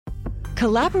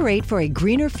Collaborate for a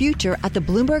greener future at the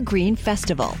Bloomberg Green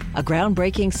Festival, a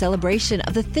groundbreaking celebration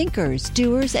of the thinkers,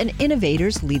 doers, and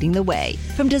innovators leading the way.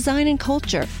 From design and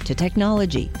culture to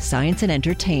technology, science, and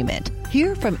entertainment.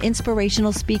 Hear from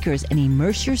inspirational speakers and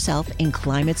immerse yourself in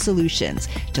climate solutions.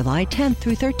 July 10th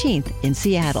through 13th in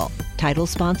Seattle. Title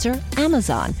sponsor,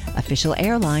 Amazon. Official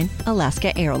airline,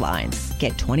 Alaska Airlines.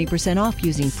 Get 20% off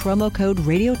using promo code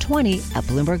radio20 at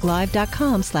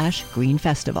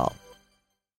BloombergLive.com/greenfestival.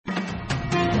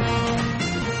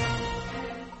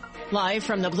 Live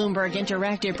from the Bloomberg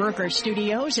Interactive Broker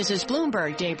Studios, this is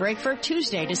Bloomberg Daybreak for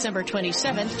Tuesday, December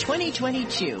 27th,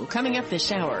 2022. Coming up this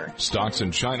hour. Stocks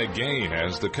in China gain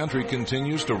as the country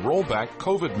continues to roll back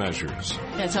COVID measures.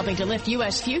 That's helping to lift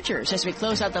U.S. futures as we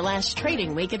close out the last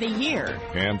trading week of the year.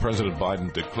 And President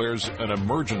Biden declares an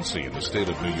emergency in the state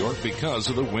of New York because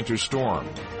of the winter storm.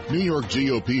 New York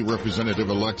GOP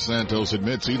Representative-elect Santos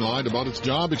admits he lied about his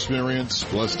job experience.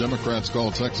 Plus, Democrats call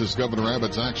Texas Governor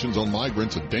Abbott's actions on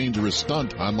migrants a dangerous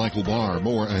stunt. I'm Michael Barr.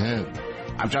 More ahead.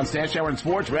 I'm John Stashower in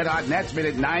sports. Red Hot Nets made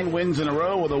it 9 wins in a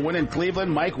row with a win in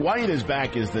Cleveland. Mike White is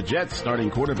back as the Jets starting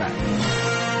quarterback.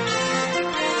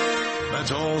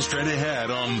 That's all straight ahead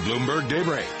on Bloomberg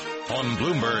Daybreak. On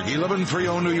Bloomberg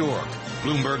 1130 New York,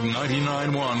 Bloomberg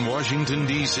 99.1 Washington,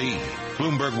 D.C.,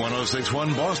 Bloomberg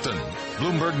 106.1 Boston,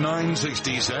 Bloomberg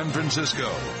 960 San Francisco,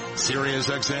 Sirius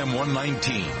XM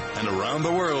 119, and around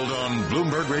the world on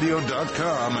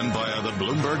BloombergRadio.com and via the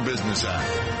Bloomberg Business app.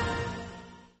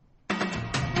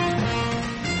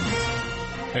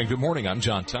 And good morning, I'm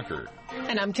John Tucker.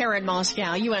 And I'm Karen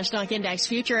Moscow. U.S. stock index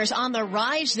futures on the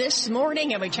rise this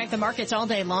morning, and we check the markets all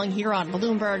day long here on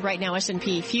Bloomberg. Right now,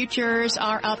 S&P futures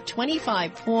are up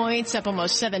 25 points, up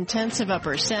almost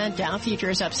 0.7%. Dow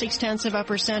futures up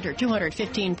 0.6%, or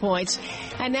 215 points.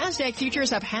 And NASDAQ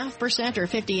futures up 0.5%, or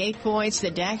 58 points.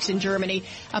 The DAX in Germany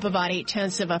up about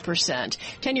 0.8%.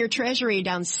 10-year Treasury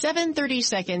down 7/30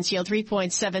 seconds, yield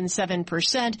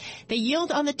 3.77%. The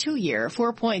yield on the 2-year,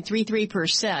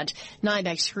 4.33%.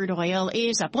 NYMEX crude oil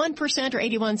is up 1%, or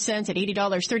 81 cents at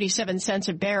 $80.37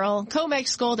 a barrel.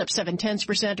 COMEX gold up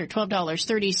 0.7%, or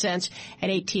 $12.30 at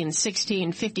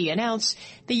 $18.1650 an ounce.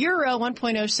 The euro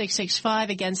 1.0665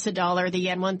 against the dollar. The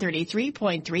yen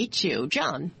 133.32.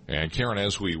 John. And Karen,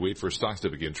 as we wait for stocks to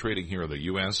begin trading here in the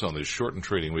U.S. on this shortened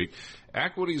trading week,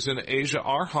 equities in Asia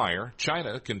are higher.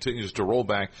 China continues to roll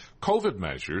back COVID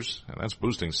measures, and that's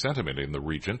boosting sentiment in the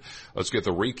region. Let's get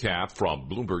the recap from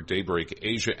Bloomberg Daybreak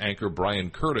Asia anchor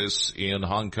Brian Curtis in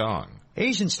Hong Kong.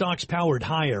 Asian stocks powered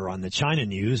higher on the China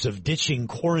news of ditching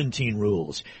quarantine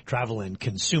rules. Travel and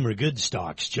consumer goods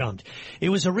stocks jumped. It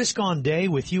was a risk-on day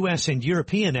with U.S. and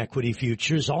European equity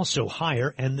futures also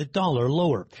higher and the dollar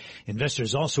lower.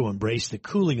 Investors also embraced the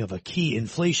cooling of a key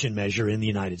inflation measure in the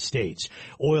United States.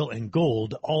 Oil and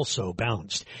gold also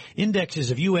bounced.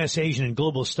 Indexes of U.S., Asian, and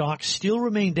global stocks still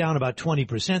remain down about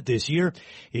 20% this year.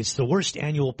 It's the worst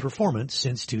annual performance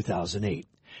since 2008.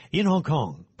 In Hong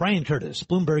Kong, Brian Curtis,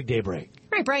 Bloomberg Daybreak. All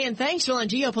right, Brian, thanks. Well, in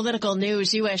geopolitical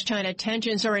news, U.S.-China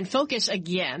tensions are in focus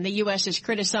again. The U.S. is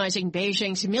criticizing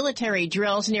Beijing's military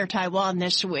drills near Taiwan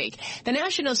this week. The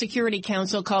National Security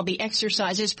Council called the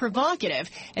exercises provocative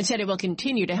and said it will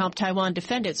continue to help Taiwan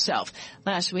defend itself.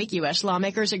 Last week, U.S.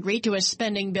 lawmakers agreed to a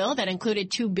spending bill that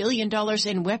included $2 billion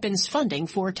in weapons funding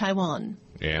for Taiwan.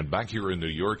 And back here in New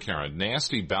York, Karen,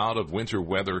 nasty bout of winter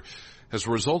weather has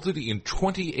resulted in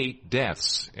 28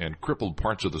 deaths and crippled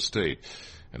parts of the state.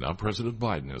 And now President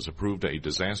Biden has approved a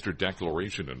disaster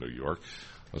declaration in New York.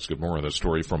 Let's get more on this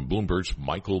story from Bloomberg's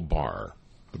Michael Barr.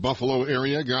 The Buffalo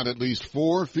area got at least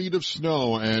 4 feet of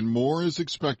snow, and more is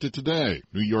expected today.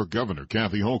 New York Governor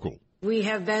Kathy Hochul. We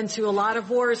have been through a lot of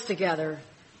wars together,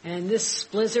 and this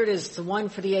blizzard is the one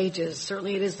for the ages.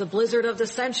 Certainly it is the blizzard of the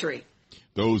century.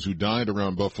 Those who died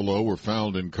around Buffalo were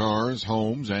found in cars,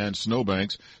 homes, and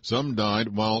snowbanks. Some died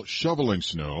while shoveling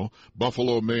snow.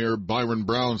 Buffalo Mayor Byron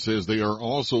Brown says they are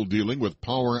also dealing with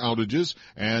power outages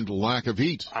and lack of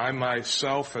heat. I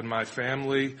myself and my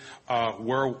family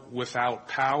were without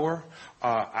power.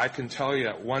 I can tell you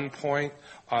at one point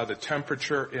the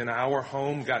temperature in our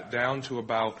home got down to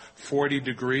about 40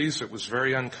 degrees. It was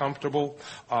very uncomfortable.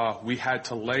 We had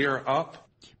to layer up.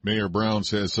 Mayor Brown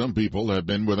says some people have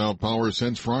been without power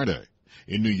since Friday.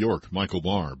 In New York, Michael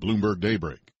Barr, Bloomberg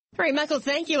Daybreak. All right, Michael,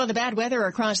 thank you. On the bad weather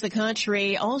across the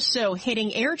country also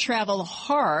hitting air travel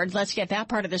hard. Let's get that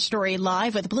part of the story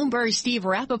live with Bloomberg's Steve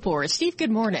Rappaport. Steve,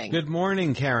 good morning. Good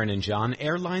morning, Karen and John.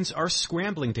 Airlines are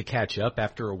scrambling to catch up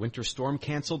after a winter storm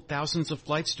canceled thousands of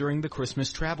flights during the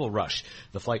Christmas travel rush.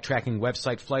 The flight tracking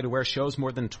website FlightAware shows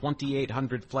more than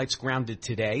 2,800 flights grounded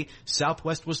today.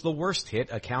 Southwest was the worst hit,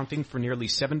 accounting for nearly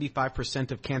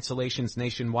 75% of cancellations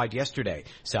nationwide yesterday.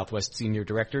 Southwest Senior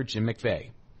Director Jim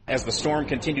McVeigh. As the storm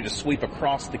continued to sweep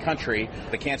across the country,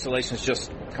 the cancellations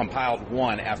just compiled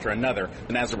one after another.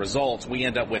 And as a result, we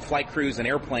end up with flight crews and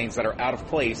airplanes that are out of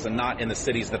place and not in the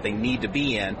cities that they need to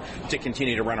be in to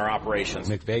continue to run our operations.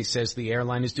 McVeigh says the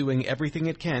airline is doing everything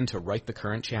it can to right the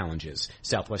current challenges.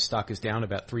 Southwest stock is down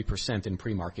about 3% in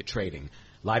pre-market trading.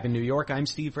 Live in New York, I'm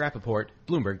Steve Rappaport,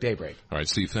 Bloomberg Daybreak. All right,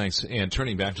 Steve, thanks. And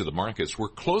turning back to the markets, we're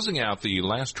closing out the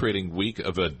last trading week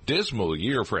of a dismal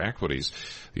year for equities.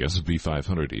 The S&P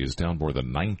 500 is down more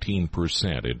than 19%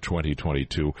 in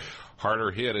 2022.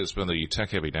 Harder hit has been the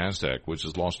tech-heavy NASDAQ, which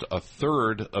has lost a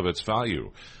third of its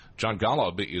value. John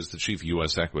Golub is the chief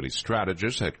U.S. equity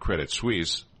strategist at Credit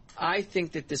Suisse. I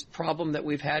think that this problem that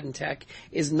we've had in tech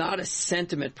is not a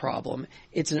sentiment problem.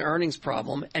 It's an earnings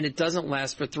problem, and it doesn't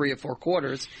last for 3 or 4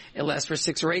 quarters. It lasts for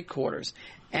 6 or 8 quarters.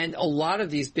 And a lot of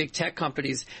these big tech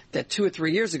companies that 2 or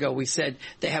 3 years ago we said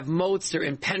they have moats, they're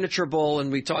impenetrable,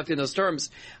 and we talked in those terms.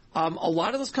 A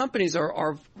lot of those companies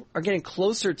are getting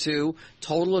closer to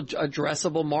total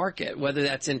addressable market, whether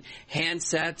that's in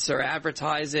handsets or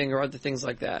advertising or other things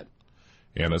like that.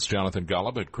 And that's Jonathan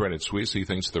Golub at Credit Suisse. He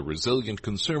thinks the resilient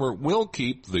consumer will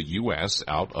keep the U.S.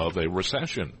 out of a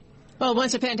recession. Well,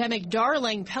 once a pandemic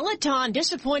darling, Peloton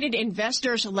disappointed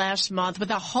investors last month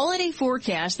with a holiday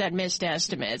forecast that missed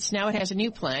estimates. Now it has a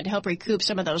new plan to help recoup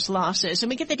some of those losses. And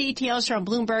we get the details from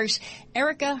Bloomberg's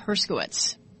Erica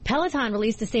Herskowitz. Peloton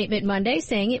released a statement Monday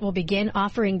saying it will begin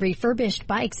offering refurbished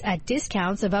bikes at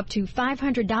discounts of up to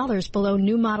 $500 below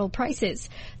new model prices.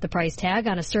 The price tag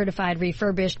on a certified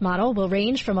refurbished model will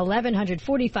range from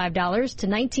 $1,145 to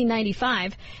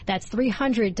 $1,995. That's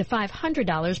 $300 to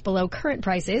 $500 below current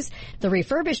prices. The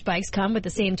refurbished bikes come with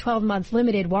the same 12-month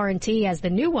limited warranty as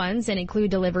the new ones and include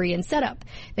delivery and setup.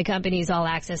 The company's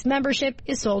all-access membership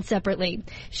is sold separately.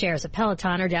 Shares of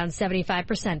Peloton are down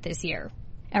 75% this year.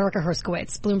 Erica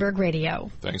Herskowitz, Bloomberg Radio.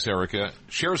 Thanks, Erica.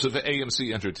 Shares of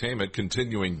AMC Entertainment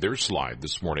continuing their slide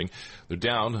this morning. They're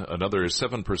down another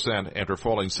 7% after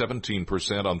falling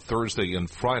 17% on Thursday and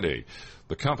Friday.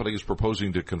 The company is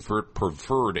proposing to convert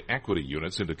preferred equity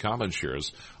units into common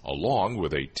shares, along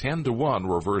with a 10-to-1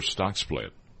 reverse stock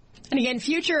split. And again,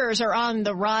 futures are on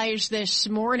the rise this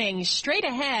morning. Straight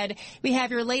ahead, we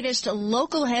have your latest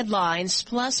local headlines,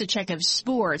 plus a check of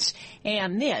sports.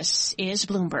 And this is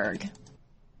Bloomberg.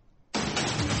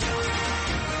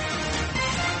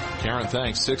 Karen,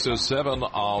 thanks. 6:07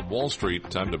 on Wall Street.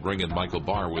 Time to bring in Michael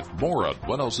Barr with more of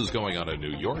what else is going on in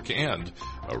New York and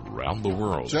around the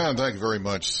world. John, thank you very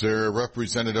much, sir.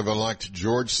 Representative-elect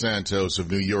George Santos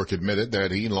of New York admitted that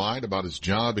he lied about his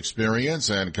job experience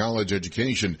and college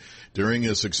education during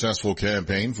his successful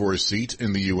campaign for a seat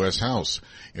in the U.S. House.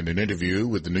 In an interview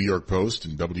with the New York Post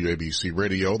and WABC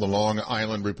Radio, the Long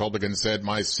Island Republican said,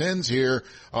 "My sins here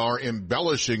are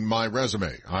embellishing my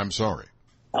resume. I'm sorry."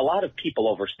 A lot of people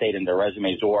overstate in their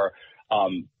resumes or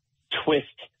twist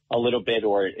a little bit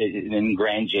or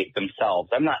ingratiate themselves.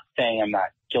 I'm not saying I'm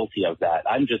not guilty of that.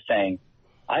 I'm just saying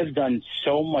I've done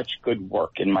so much good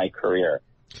work in my career.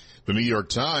 The New York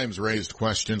Times raised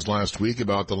questions last week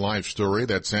about the life story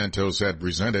that Santos had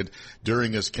presented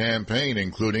during his campaign,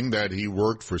 including that he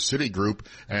worked for Citigroup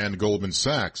and Goldman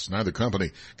Sachs. Neither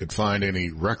company could find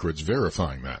any records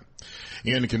verifying that.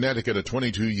 In Connecticut, a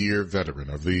 22-year veteran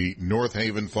of the North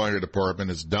Haven Fire Department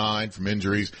has died from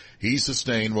injuries he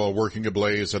sustained while working a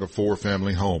blaze at a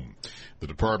 4-family home. The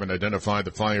department identified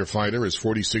the firefighter as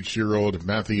 46-year-old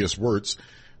Matthias Wirtz.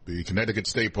 The Connecticut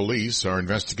State Police are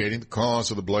investigating the cause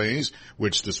of the blaze,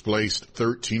 which displaced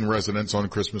 13 residents on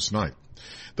Christmas night.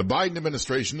 The Biden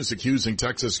administration is accusing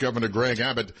Texas Governor Greg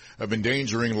Abbott of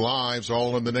endangering lives,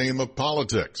 all in the name of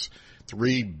politics.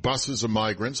 3 buses of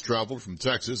migrants traveled from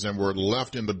Texas and were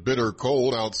left in the bitter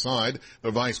cold outside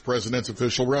the vice president's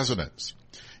official residence.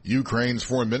 Ukraine's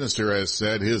foreign minister has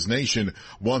said his nation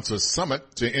wants a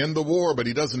summit to end the war, but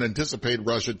he doesn't anticipate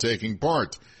Russia taking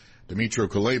part. Dmytro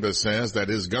Kuleba says that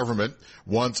his government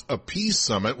wants a peace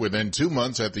summit within 2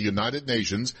 months at the United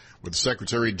Nations with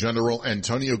Secretary General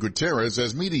Antonio Guterres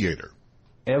as mediator.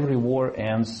 Every war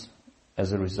ends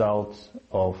as a result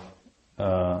of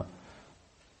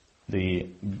the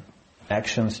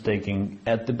actions taken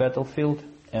at the battlefield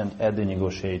and at the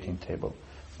negotiating table.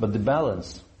 But the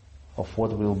balance of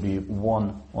what will be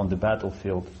won on the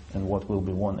battlefield and what will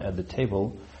be won at the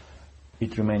table,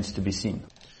 it remains to be seen.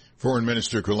 Foreign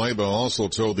Minister Kuleba also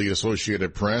told the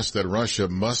Associated Press that Russia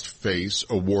must face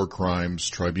a war crimes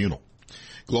tribunal.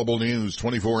 Global news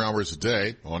 24 hours a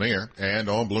day on air and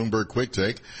on Bloomberg Quick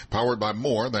Take, powered by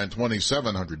more than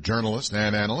 2,700 journalists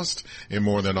and analysts in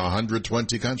more than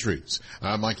 120 countries.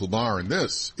 I'm Michael Barr, and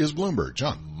this is Bloomberg.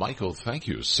 John. Michael, thank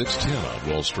you. 6:10 on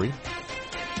Wall Street.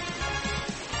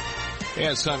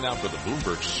 And it's time now for the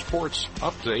Bloomberg Sports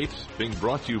Update, being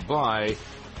brought to you by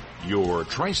your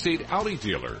Tri-State Audi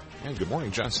dealer. And good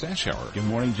morning, John Stashower. Good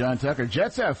morning, John Tucker.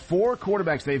 Jets have 4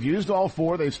 quarterbacks. They've used all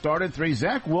 4. They've started 3.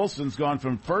 Zach Wilson's gone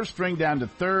from first string down to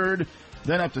third,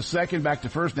 then up to second, back to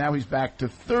first. Now he's back to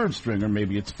third string, or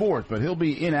maybe it's fourth, but he'll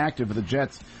be inactive for the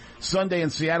Jets Sunday in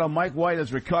Seattle. Mike White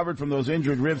has recovered from those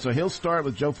injured ribs, so he'll start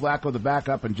with Joe Flacco, the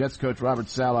backup, and Jets coach Robert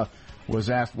Saleh was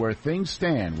asked where things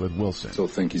stand with Wilson. I still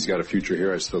think he's got a future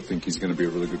here. I still think he's going to be a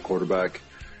really good quarterback.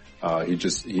 He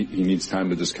needs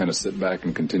time to just kind of sit back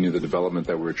and continue the development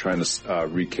that we're trying to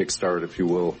re-kickstart, if you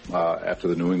will, after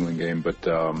the New England game. But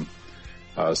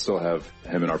still have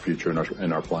him in our future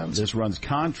in our plans. This runs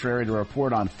contrary to a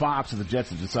report on Fox that the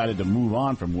Jets have decided to move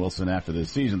on from Wilson after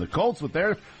this season. The Colts, with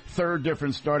their third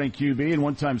different starting QB and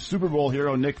one-time Super Bowl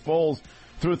hero Nick Foles,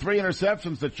 threw 3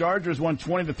 interceptions. The Chargers won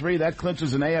 20-3. That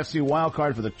clinches an AFC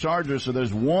wildcard for the Chargers. So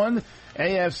there's one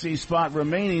AFC spot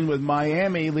remaining, with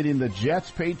Miami leading the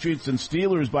Jets, Patriots, and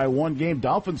Steelers by 1 game.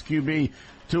 Dolphins QB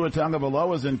Tua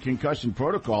Tagovailoa is in concussion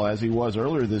protocol, as he was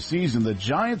earlier this season. The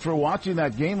Giants were watching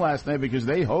that game last night because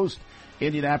they host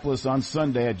Indianapolis on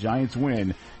Sunday. A Giants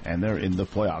win, and they're in the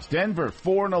playoffs. Denver,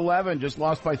 4-11, just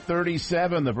lost by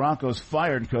 37. The Broncos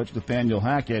fired Coach Nathaniel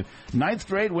Hackett. 9th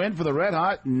straight win for the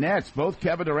red-hot Nets. Both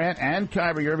Kevin Durant and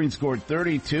Kyrie Irving scored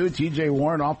 32. T.J.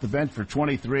 Warren off the bench for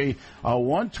 23. A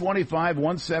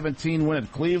 125-117 win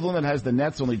at Cleveland that has the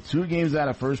Nets only 2 games out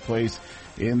of first place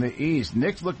in the East.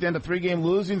 Knicks look to end a 3-game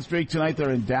losing streak tonight. They're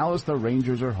in Dallas. The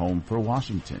Rangers are home for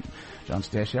Washington. John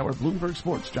Stashower, Bloomberg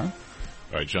Sports. John?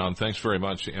 All right, John, thanks very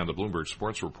much. And the Bloomberg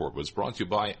Sports Report was brought to you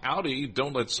by Audi.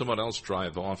 Don't let someone else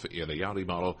drive off in the Audi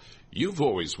model you've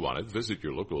always wanted. Visit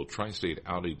your local Tri-State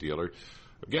Audi dealer.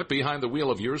 Get behind the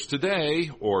wheel of yours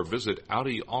today, or visit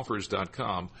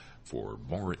AudiOffers.com for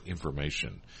more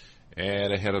information.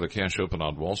 And ahead of the cash open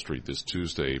on Wall Street this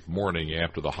Tuesday morning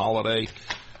after the holiday,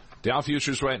 Dow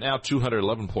futures right now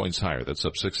 211 points higher. That's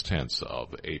up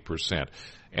 0.6%.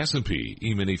 S&P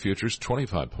E-mini futures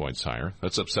 25 points higher.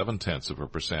 That's up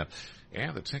 0.7%.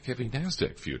 And the tech-heavy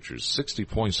NASDAQ futures 60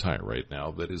 points higher right now.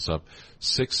 That is up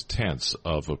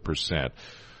 0.6%.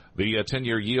 The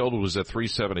 10-year yield was at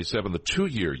 3.77. The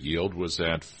 2-year yield was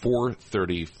at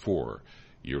 4.34.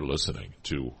 You're listening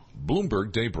to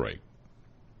Bloomberg Daybreak.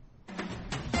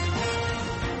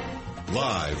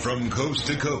 Live from coast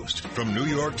to coast, from New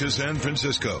York to San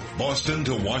Francisco, Boston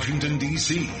to Washington,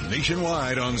 D.C.,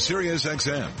 nationwide on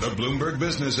SiriusXM, the Bloomberg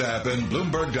Business app, and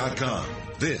Bloomberg.com.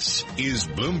 This is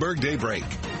Bloomberg Daybreak.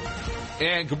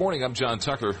 And good morning, I'm John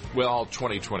Tucker. Well,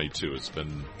 2022 has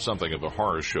been something of a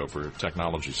horror show for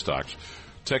technology stocks.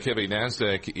 Tech-heavy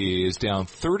NASDAQ is down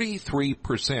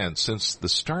 33% since the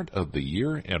start of the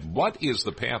year. And what is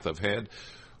the path ahead?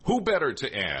 Who better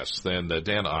to ask than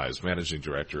Dan Ives, Managing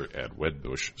Director at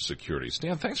Wedbush Securities.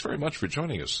 Dan, thanks very much for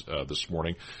joining us this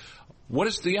morning. What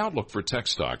is the outlook for tech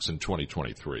stocks in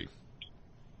 2023?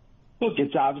 Look,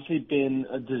 it's obviously been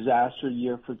a disaster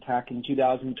year for tech in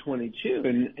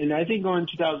 2022. And I think going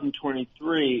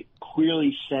 2023,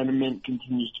 clearly sentiment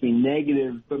continues to be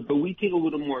negative, but we take a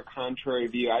little more contrary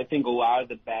view. I think a lot of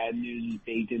the bad news is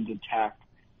baked into tech.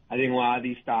 I think a lot of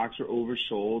these stocks are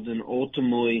oversold, and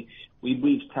ultimately, we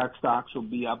believe tech stocks will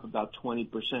be up about 20%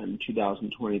 in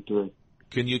 2023.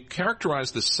 Can you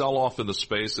characterize the sell-off in the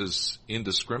space as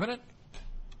indiscriminate?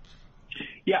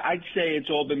 Yeah, I'd say it's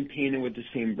all been painted with the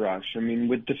same brush. I mean,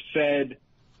 with the Fed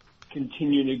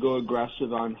continuing to go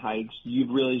aggressive on hikes, you've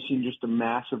really seen just a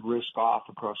massive risk off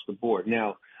across the board.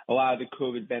 Now, a lot of the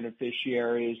COVID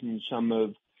beneficiaries and some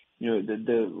of,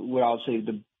 what I'll say,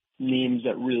 the names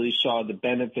that really saw the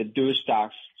benefit, those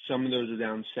stocks, some of those are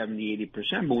down 70,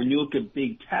 80%. But when you look at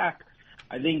big tech,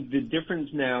 I think the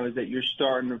difference now is that you're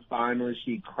starting to finally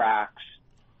see cracks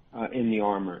in the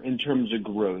armor in terms of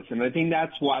growth. And I think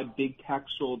that's why big tech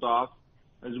sold off,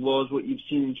 as well as what you've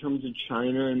seen in terms of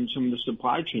China and some of the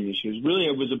supply chain issues. Really,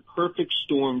 it was a perfect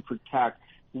storm for tech.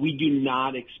 We do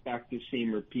not expect the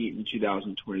same repeat in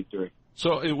 2023.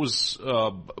 So it was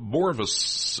more of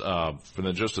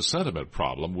than just a sentiment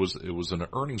problem. It was an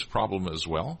earnings problem as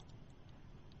well?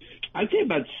 I'd say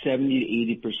about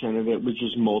 70 to 80% of it was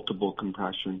just multiple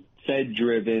compression,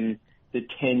 Fed-driven, the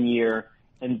 10-year,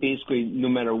 and basically no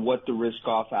matter what the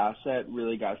risk-off asset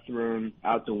really got thrown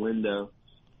out the window.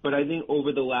 But I think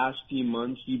over the last few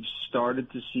months, you've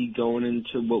started to see going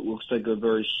into what looks like a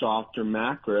very softer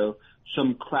macro,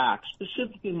 some cracks,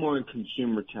 specifically more in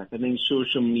consumer tech. I think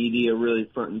social media really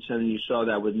front and center. You saw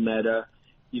that with Meta.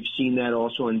 You've seen that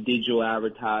also in digital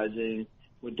advertising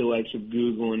with the likes of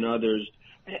Google and others.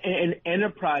 And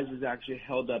enterprise has actually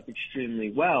held up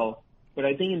extremely well. But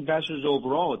I think investors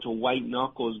overall, it's a white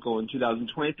knuckles going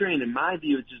 2023. And in my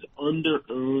view, it's as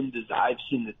under-owned as I've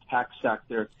seen the tech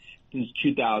sector since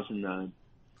 2009.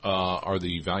 Are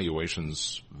the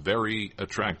valuations very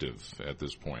attractive at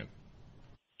this point?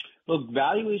 Look,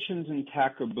 valuations in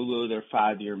tech are below their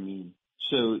 5-year mean.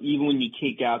 So even when you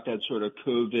take out that sort of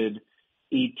COVID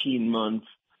 18-month,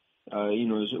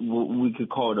 we could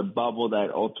call it a bubble that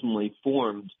ultimately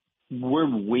formed, we're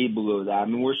way below that. I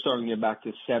mean, we're starting to get back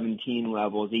to 17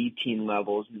 levels, 18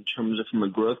 levels in terms of from a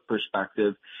growth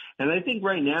perspective. And I think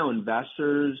right now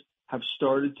investors have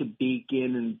started to bake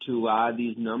into a lot of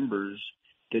these numbers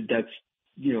that's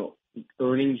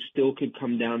earnings still could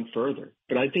come down further.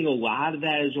 But I think a lot of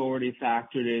that is already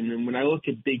factored in. And when I look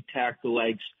at big tech, the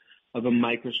likes of a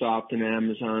Microsoft and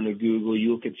Amazon or Google,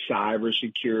 you look at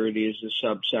cybersecurity as a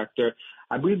subsector,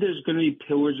 I believe there's going to be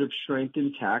pillars of strength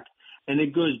in tech. And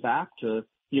it goes back to,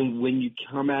 when you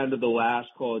come out of the last,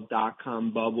 call it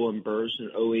dot-com bubble and burst in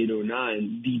 08,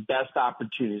 09, the best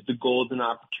opportunities, the golden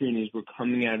opportunities were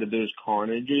coming out of those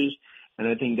carnages. And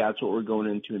I think that's what we're going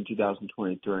into in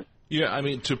 2023. Yeah, I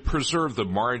mean, to preserve the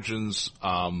margins,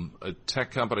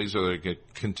 tech companies are going to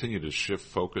continue to shift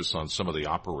focus on some of the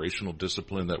operational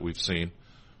discipline that we've seen,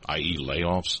 i.e.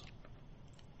 layoffs.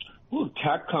 Well,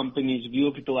 tech companies, if you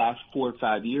look at the last 4 or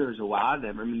 5 years, a lot of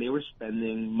them, they were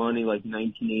spending money like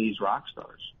 1980s rock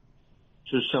stars.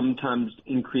 So sometimes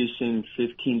increasing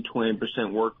 15,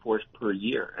 20% workforce per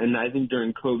year. And I think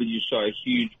during COVID, you saw a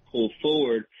huge pull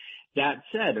forward. That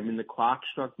said, the clock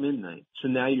struck midnight. So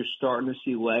now you're starting to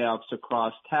see layoffs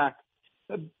across tech.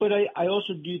 But I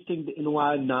also do think that in a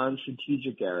lot of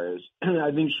non-strategic areas,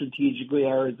 I think strategically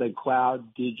areas like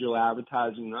cloud, digital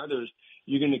advertising, and others,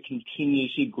 you're going to continue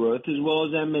to see growth as well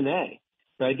as M&A.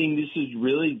 But I think this is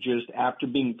really just after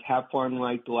being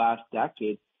Teflon-like the last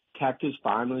decade, tech has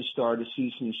finally started to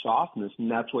see some softness, and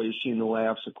that's why you're seeing the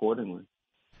layoffs accordingly.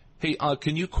 Hey,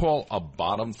 can you call a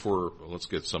bottom for, let's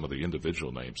get some of the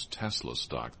individual names, Tesla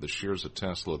stock? The shares of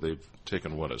Tesla, they've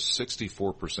taken, a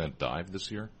 64% dive this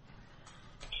year?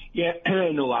 Yeah,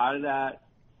 and a lot of that,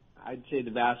 I'd say the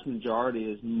vast majority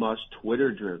is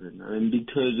Twitter-driven.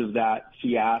 Because of that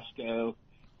fiasco,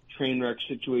 train wreck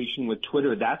situation with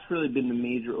Twitter, that's really been the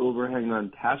major overhang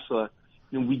on Tesla.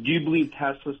 We do believe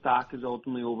Tesla stock is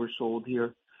ultimately oversold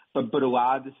here. But a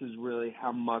lot of this is really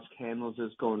how Musk handles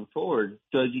this going forward.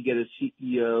 Does he get a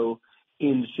CEO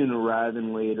in sooner rather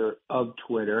than later of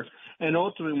Twitter? And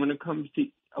ultimately, when it comes to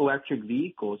electric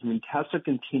vehicles, Tesla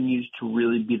continues to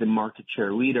really be the market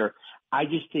share leader. I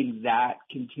just think that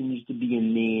continues to be a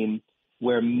name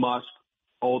where Musk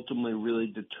ultimately really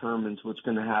determines what's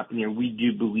going to happen here. We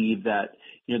do believe that,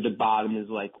 the bottom is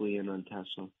likely in on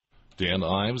Tesla. Dan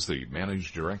Ives, the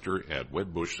managing director at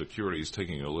Wedbush Securities,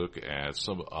 taking a look at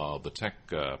some of the tech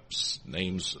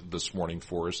names this morning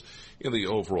for us in the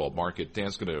overall market.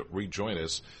 Dan's going to rejoin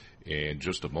us in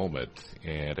just a moment.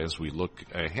 And as we look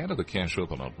ahead of the cash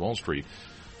open on Wall Street,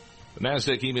 the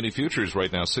NASDAQ E-mini futures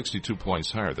right now 62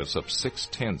 points higher. That's up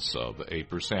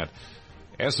 0.6%.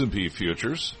 S&P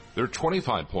futures, they're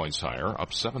 25 points higher,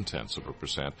 up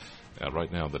 0.7%. And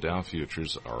right now the Dow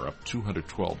futures are up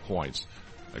 212 points.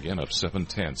 Again, up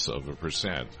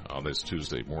 0.7% on this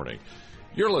Tuesday morning.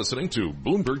 You're listening to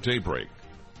Bloomberg Daybreak.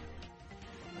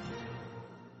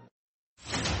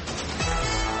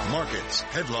 Markets,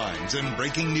 headlines, and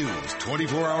breaking news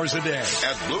 24 hours a day at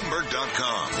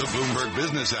Bloomberg.com, the Bloomberg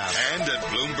Business app, and at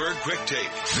Bloomberg Quick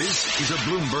Take. This is a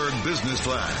Bloomberg Business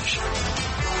Flash.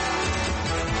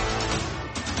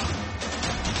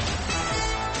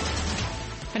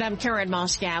 And I'm Karen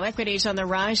Moscow. Equities on the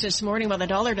rise this morning while the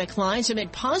dollar declines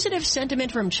amid positive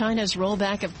sentiment from China's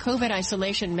rollback of COVID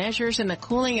isolation measures and the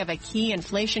cooling of a key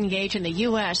inflation gauge in the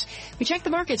U.S. We check the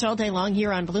markets all day long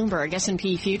here on Bloomberg.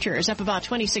 S&P futures up about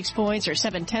 26 points or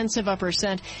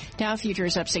 0.7%. Dow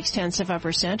futures up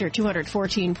 0.6% or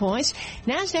 214 points.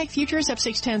 NASDAQ futures up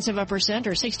 0.6%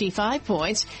 or 65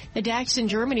 points. The DAX in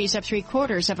Germany is up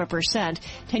 0.75%.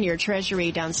 10-year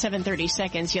Treasury down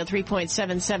 7/32, yield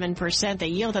 3.77%. The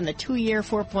yield on the 2-year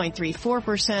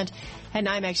 4.34%. And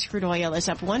NYMEX crude oil is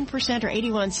up 1% or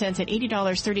 81 cents at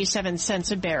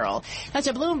 $80.37 a barrel. That's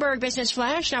a Bloomberg Business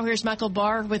Flash. Now here's Michael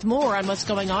Barr with more on what's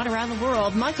going on around the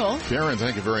world. Michael. Karen,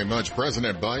 thank you very much.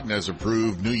 President Biden has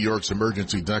approved New York's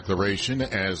emergency declaration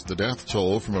as the death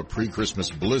toll from a pre-Christmas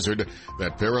blizzard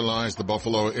that paralyzed the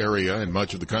Buffalo area and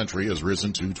much of the country has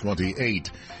risen to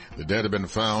 28. The dead have been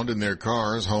found in their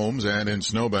cars, homes, and in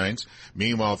snowbanks.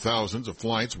 Meanwhile, thousands of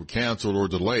flights were canceled or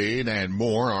delayed, and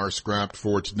more are scrapped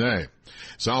for today.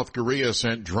 South Korea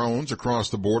sent drones across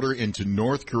the border into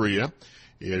North Korea.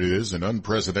 It is an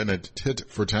unprecedented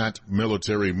tit-for-tat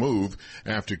military move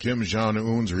after Kim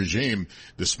Jong-un's regime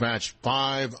dispatched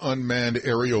 5 unmanned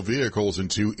aerial vehicles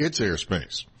into its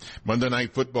airspace. Monday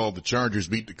Night Football, the Chargers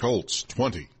beat the Colts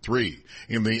 23.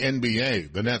 In the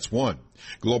NBA, the Nets won.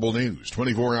 Global news,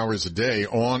 24 hours a day,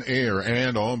 on air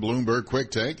and on Bloomberg Quick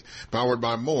Take, powered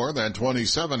by more than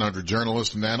 2,700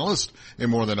 journalists and analysts in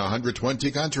more than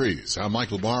 120 countries. I'm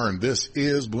Michael Barr, and this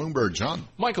is Bloomberg. John.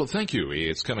 Michael, thank you.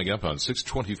 It's coming up on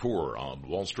 6:24 on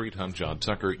Wall Street. I'm John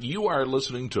Tucker. You are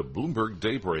listening to Bloomberg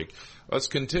Daybreak. Let's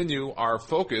continue our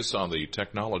focus on the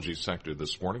technology sector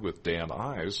this morning with Dan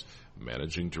Ives,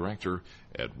 Managing Director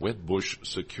at Wedbush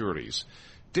Securities.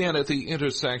 Dan, at the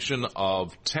intersection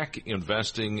of tech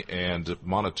investing and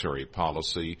monetary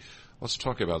policy, let's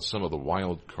talk about some of the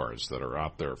wild cards that are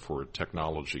out there for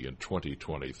technology in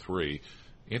 2023.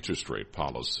 Interest rate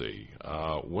policy.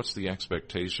 What's the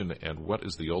expectation and what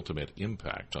is the ultimate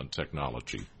impact on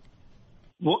technology?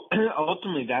 Well,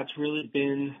 ultimately, that's really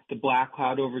been the black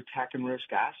cloud over tech and risk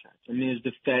assets. I mean, as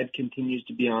the Fed continues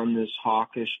to be on this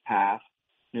hawkish path,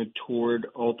 toward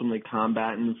ultimately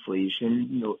combating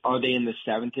inflation, are they in the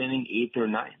 7th inning, 8th, or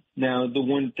 9th? Now, the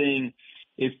one thing,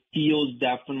 it feels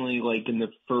definitely like in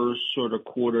the first sort of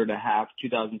quarter to half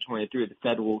 2023, the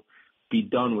Fed will be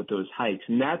done with those hikes.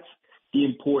 And that's the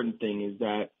important thing, is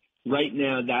that right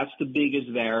now that's the biggest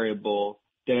variable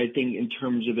that I think in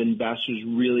terms of investors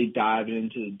really diving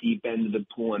into the deep end of the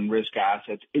pool on risk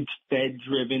assets. It's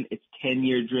Fed-driven, it's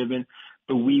 10-year driven.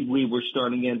 But we believe we're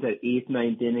starting into that 8th,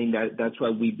 9th inning. That's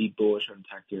why we'd be bullish on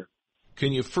tech here.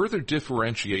 Can you further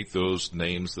differentiate those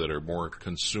names that are more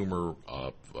consumer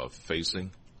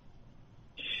facing?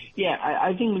 Yeah,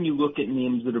 I think when you look at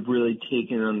names that have really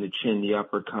taken on the chin, the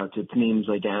uppercuts, it's names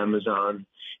like Amazon,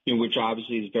 which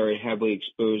obviously is very heavily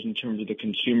exposed in terms of the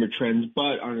consumer trends.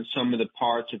 But on some of the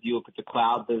parts, if you look at the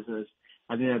cloud business,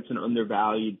 I think that's an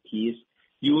undervalued piece.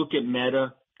 You look at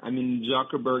Meta. I mean,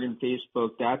 Zuckerberg and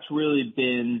Facebook, that's really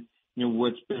been,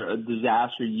 what's been a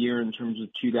disaster year in terms of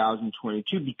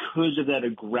 2022 because of that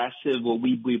aggressive, what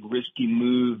we believe risky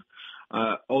move,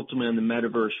 ultimately on the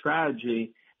metaverse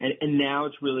strategy. And now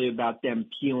it's really about them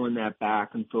peeling that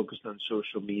back and focused on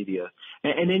social media.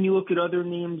 And then you look at other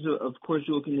names. Of course,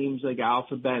 you look at names like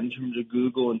Alphabet in terms of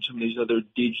Google and some of these other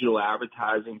digital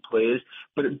advertising players.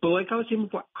 But like I was saying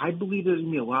before, I believe there's going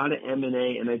to be a lot of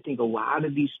M&A, and I think a lot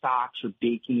of these stocks are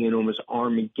baking in almost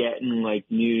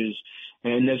Armageddon-like news.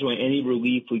 And that's why any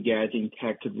relief we get, I think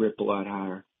tech could rip a lot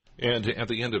higher. And at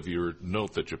the end of your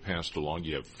note that you passed along,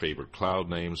 you have favorite cloud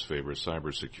names, favorite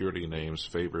cybersecurity names,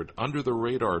 favorite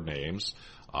under-the-radar names,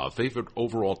 favorite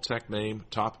overall tech name,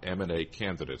 top M&A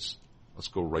candidates. Let's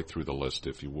go right through the list,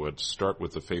 if you would. Start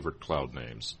with the favorite cloud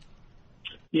names.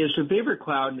 Yeah, so favorite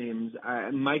cloud names,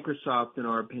 Microsoft, in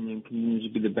our opinion, continues to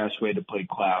be the best way to play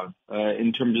cloud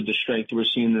in terms of the strength we're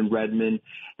seeing in Redmond.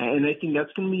 And I think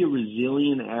that's going to be a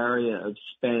resilient area of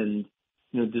spend,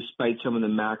 despite some of the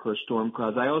macro storm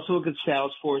clouds. I also look at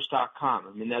Salesforce.com.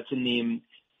 I mean, that's a name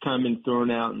kind of been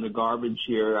thrown out in the garbage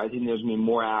here. I think there's going to be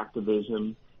more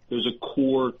activism. There's a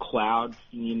core cloud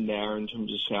theme there in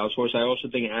terms of Salesforce. I also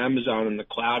think Amazon and the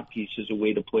cloud piece is a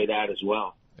way to play that as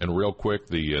well. And real quick,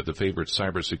 the favorite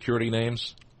cybersecurity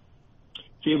names?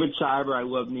 Favorite cyber, I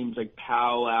love names like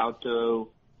Palo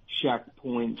Alto,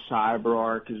 Checkpoint,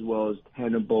 CyberArk, as well as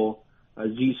Tenable.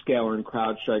 Zscaler and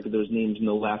CrowdStrike are those names in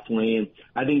the left lane.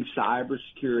 I think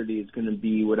cybersecurity is going to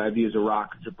be what I view as a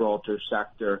rock of Gibraltar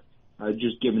sector,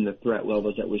 just given the threat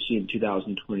levels that we see in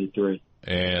 2023.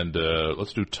 And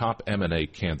let's do top M&A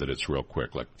candidates real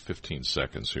quick, like 15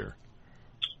 seconds here.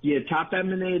 Yeah, top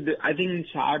M&A, I think in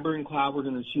cyber and cloud we're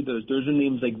going to see those. Those are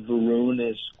names like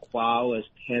Varonis, Qualys,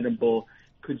 Tenable,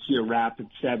 could see a rapid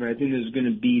 7. I think there's going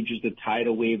to be just a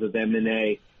tidal wave of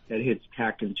M&A that hits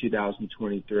tech in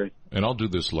 2023. And I'll do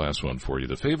this last one for you.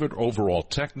 The favorite overall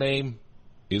tech name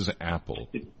is Apple.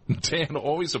 Dan,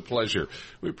 always a pleasure.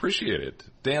 We appreciate it.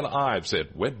 Dan Ives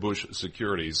at Wedbush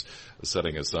Securities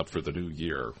setting us up for the new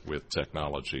year with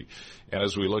technology. And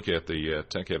as we look at the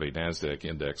tech-heavy NASDAQ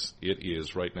index, it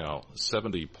is right now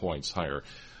 70 points higher.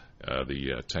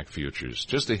 the tech futures.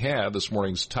 Just ahead, this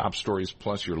morning's top stories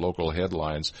plus your local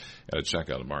headlines and a check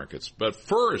out of markets. But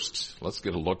first, let's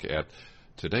get a look at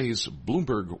today's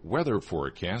Bloomberg weather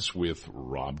forecast with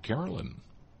Rob Carolyn.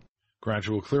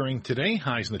 Gradual clearing today.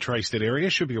 Highs in the tri-state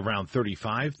area should be around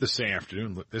 35 this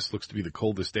afternoon. This looks to be the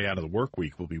coldest day out of the work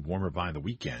week. Will be warmer by the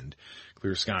weekend.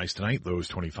 Clear skies tonight, lows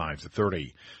 25 to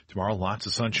 30. Tomorrow, lots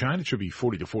of sunshine. It should be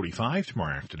 40 to 45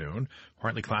 tomorrow afternoon.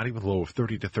 Partly cloudy with a low of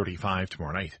 30 to 35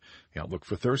 tomorrow night. The outlook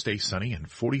for Thursday, sunny and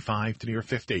 45 to near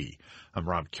 50. I'm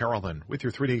Rob Carolyn with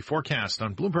your 3-day forecast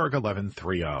on Bloomberg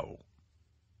 1130.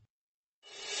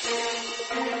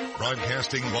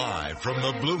 Broadcasting live from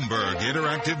the Bloomberg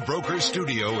Interactive Broker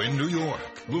Studio in New York.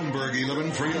 Bloomberg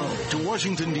 1130 to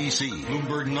Washington, D.C.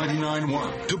 Bloomberg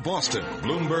 99.1 to Boston.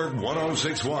 Bloomberg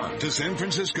 106.1 to San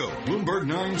Francisco. Bloomberg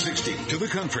 960 to the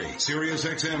country. Sirius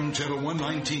XM Channel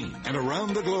 119. And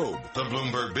around the globe, the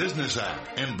Bloomberg Business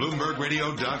app and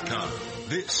BloombergRadio.com.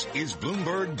 This is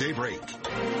Bloomberg Daybreak.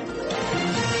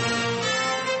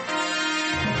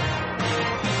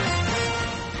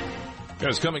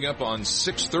 It's coming up on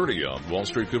 6:30 on Wall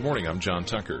Street. Good morning. I'm John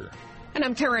Tucker. And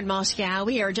I'm Karen Moscow.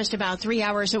 We are just about 3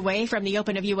 hours away from the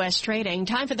open of U.S. trading.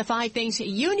 Time for the 5 things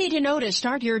you need to know to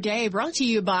start your day, brought to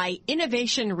you by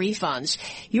Innovation Refunds.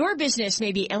 Your business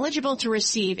may be eligible to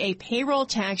receive a payroll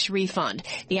tax refund.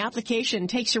 The application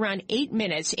takes around 8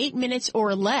 minutes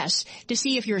or less to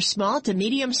see if your small to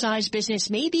medium-sized business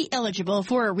may be eligible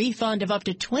for a refund of up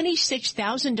to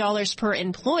 $26,000 per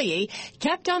employee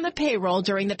kept on the payroll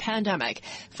during the pandemic.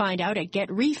 Find out at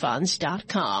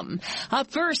getrefunds.com.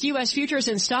 Up first, U.S. futures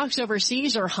and stocks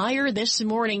overseas are higher this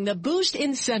morning. The boost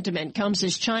in sentiment comes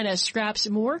as China scraps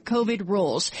more COVID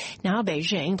rules. Now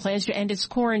Beijing plans to end its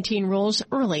quarantine rules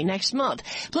early next month.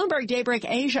 Bloomberg Daybreak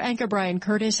Asia anchor Brian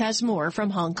Curtis has more from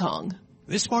Hong Kong.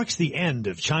 This marks the end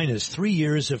of China's 3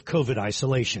 years of COVID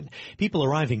isolation. People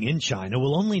arriving in China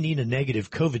will only need a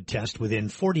negative COVID test within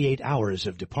 48 hours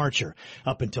of departure.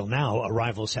 Up until now,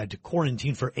 arrivals had to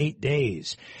quarantine for 8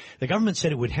 days. The government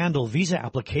said it would handle visa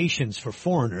applications for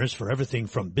foreigners for everything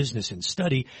from business and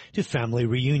study to family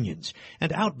reunions.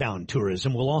 And outbound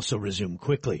tourism will also resume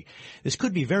quickly. This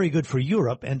could be very good for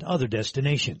Europe and other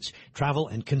destinations. Travel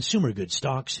and consumer goods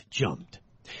stocks jumped.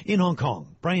 In Hong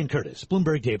Kong, Brian Curtis,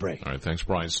 Bloomberg Daybreak. All right, thanks,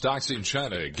 Brian. Stocks in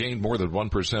China gained more than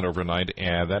 1% overnight,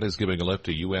 and that is giving a lift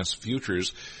to U.S.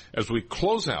 futures as we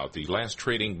close out the last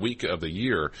trading week of the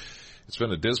year. It's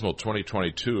been a dismal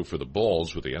 2022 for the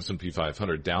bulls, with the S&P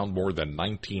 500 down more than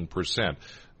 19%.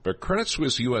 But Credit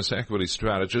Suisse U.S. equity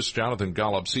strategist Jonathan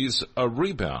Golub sees a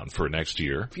rebound for next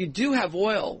year. If you do have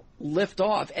oil lift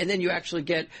off and then you actually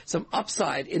get some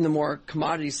upside in the more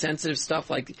commodity-sensitive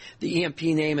stuff like the EMP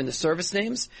name and the service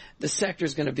names, the sector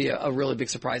is going to be a really big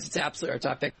surprise. It's absolutely our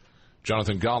top pick.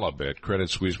 Jonathan Golub at Credit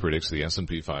Suisse predicts the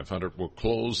S&P 500 will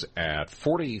close at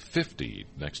 4050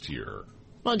 next year.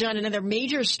 Well, John, another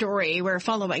major story we're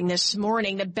following this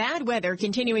morning, the bad weather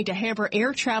continuing to hamper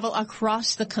air travel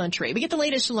across the country. We get the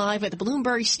latest live with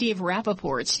Bloomberg Steve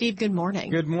Rappaport. Steve, good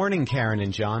morning. Good morning, Karen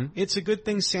and John. It's a good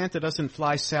thing Santa doesn't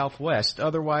fly southwest.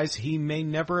 Otherwise, he may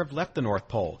never have left the North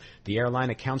Pole. The airline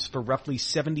accounts for roughly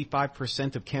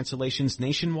 75% of cancellations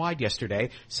nationwide yesterday.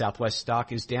 Southwest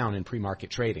stock is down in pre-market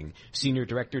trading. Senior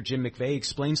Director Jim McVeigh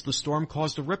explains the storm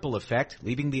caused a ripple effect,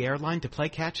 leaving the airline to play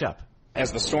catch-up.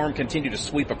 As the storm continued to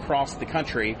sweep across the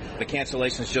country, the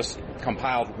cancellations just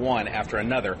compiled one after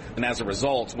another. And as a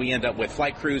result, we end up with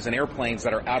flight crews and airplanes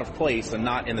that are out of place and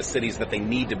not in the cities that they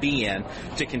need to be in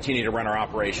to continue to run our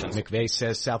operations. McVeigh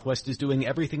says Southwest is doing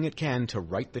everything it can to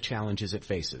right the challenges it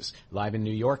faces. Live in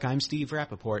New York, I'm Steve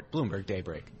Rappaport, Bloomberg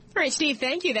Daybreak. All right, Steve,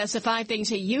 thank you. That's the 5 things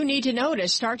that you need to know to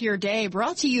start your day,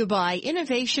 brought to you by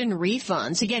Innovation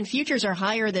Refunds. Again, futures are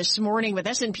higher this morning with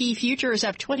S&P futures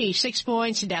up 26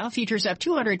 points, Dow futures up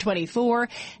 224,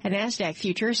 and NASDAQ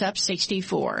futures up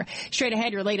 64. Straight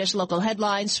ahead, your latest local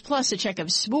headlines, plus a check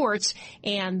of sports,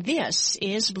 and this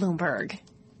is Bloomberg.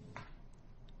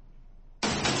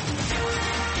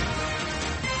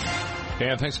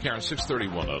 And thanks, Karen.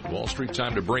 6:31 on Wall Street.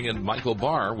 Time to bring in Michael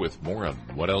Barr with more on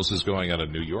what else is going on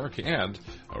in New York and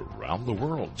around the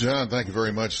world. John, thank you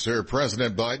very much, sir.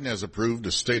 President Biden has approved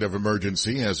a state of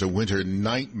emergency as a winter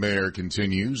nightmare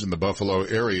continues in the Buffalo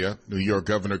area. New York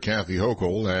Governor Kathy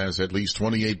Hochul has at least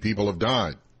 28 people have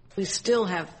died. We still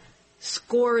have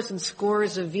scores and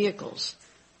scores of vehicles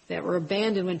that were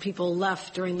abandoned when people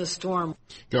left during the storm.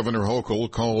 Governor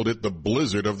Hochul called it the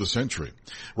blizzard of the century.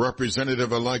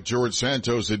 Representative-elect George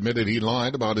Santos admitted he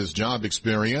lied about his job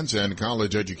experience and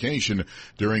college education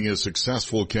during his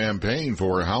successful campaign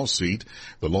for a House seat.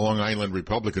 The Long Island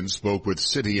Republican spoke with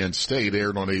City and State,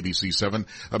 aired on ABC7,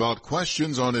 about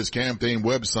questions on his campaign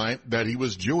website that he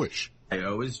was Jewish. I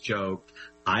always joke,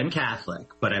 I'm Catholic,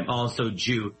 but I'm also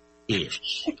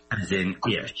Jew-ish, as in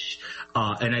ish.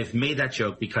 And I've made that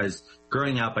joke because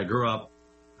growing up, I grew up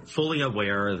fully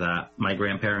aware that my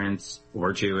grandparents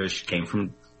were Jewish, came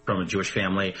from a Jewish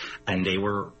family, and they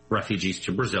were refugees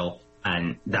to Brazil.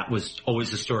 And that was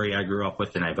always the story I grew up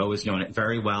with, and I've always known it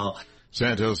very well.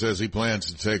 Santos says he plans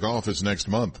to take office next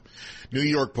month. New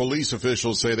York police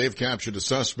officials say they've captured a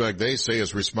suspect they say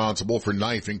is responsible for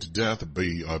knifing to death a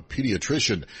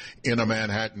pediatrician in a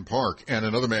Manhattan park and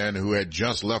another man who had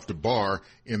just left a bar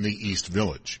in the East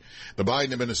Village. The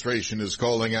Biden administration is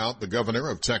calling out the governor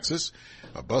of Texas.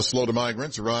 A busload of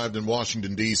migrants arrived in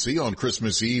Washington, D.C. on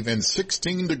Christmas Eve in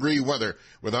 16-degree weather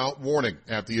without warning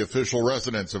at the official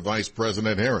residence of Vice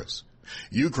President Harris.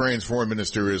 Ukraine's foreign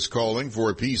minister is calling for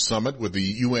a peace summit with the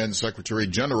UN Secretary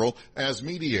General as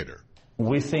mediator.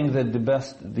 We think that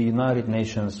the United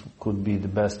Nations could be the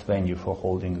best venue for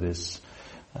holding this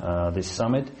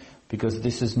summit, because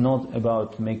this is not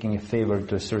about making a favor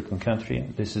to a certain country.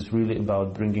 This is really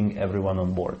about bringing everyone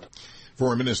on board.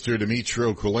 Foreign Minister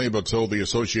Dmytro Kuleba told the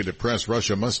Associated Press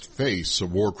Russia must face a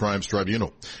war crimes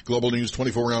tribunal. Global News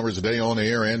 24 hours a day on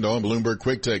air and on Bloomberg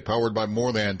Quick Take, powered by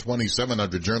more than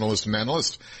 2,700 journalists and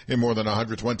analysts in more than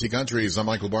 120 countries. I'm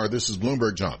Michael Barr. This is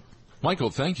Bloomberg, John.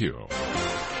 Michael, thank you.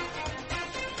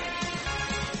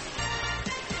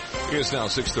 It's now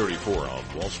 6:34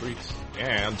 on Wall Street,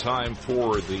 and time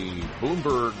for the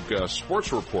Bloomberg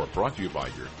Sports Report, brought to you by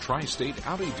your Tri-State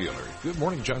Audi dealer. Good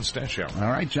morning, John Stashower. All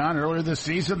right, John. Earlier this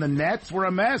season, the Nets were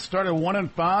a mess. Started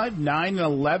 1-5,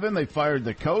 9-11. They fired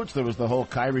the coach. There was the whole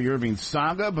Kyrie Irving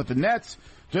saga, but the Nets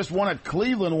just won at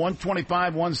Cleveland,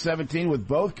 125-117, with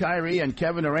both Kyrie and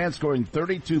Kevin Durant scoring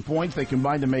 32 points. They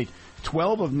combined to make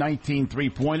 12 of 19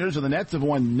 three-pointers, and the Nets have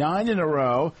won 9 in a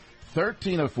row.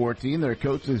 13 of 14. Their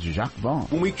coach is Jacques Vaughn.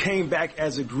 When we came back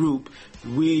as a group,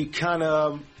 we kind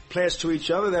of pledged to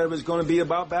each other that it was going to be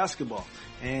about basketball.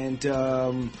 And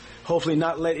hopefully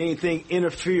not let anything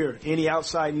interfere, any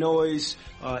outside noise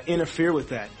interfere with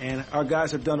that. And our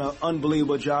guys have done an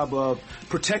unbelievable job of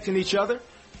protecting each other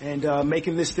and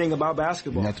making this thing about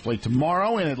basketball. Nets play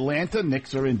tomorrow in Atlanta.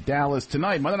 Knicks are in Dallas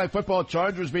tonight. Monday Night Football,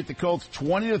 Chargers beat the Colts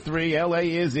 20-3.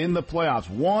 L.A. is in the playoffs.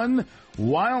 One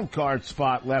wild card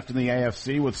spot left in the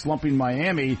AFC, with slumping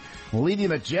Miami leading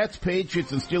the Jets,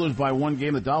 Patriots, and Steelers by one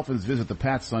game. The Dolphins visit the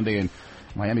Pats Sunday, and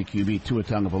Miami QB Tua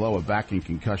Tagovailoa back in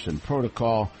concussion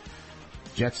protocol.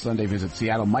 Jets Sunday visit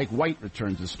Seattle. Mike White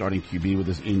returns as starting QB with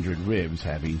his injured ribs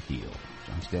having healed.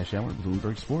 John Stashower,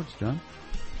 Bloomberg Sports. John?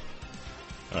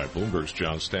 All right, Bloomberg's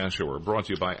John Stashower, brought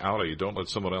to you by Audi. Don't let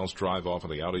someone else drive off in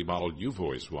the Audi model you've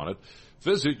always wanted.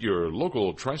 Visit your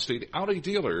local Tri-State Audi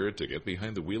dealer to get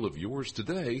behind the wheel of yours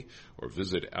today, or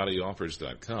visit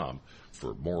AudiOffers.com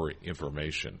for more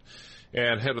information.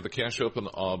 And head to the cash open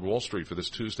on Wall Street for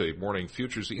this Tuesday morning.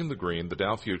 Futures in the green. The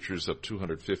Dow futures up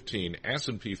 215.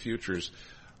 S&P futures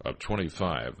up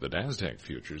 25. The NASDAQ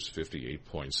futures 58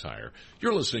 points higher.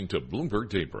 You're listening to Bloomberg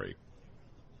Daybreak.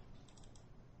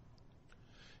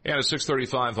 And at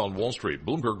 6:35 on Wall Street,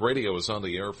 Bloomberg Radio is on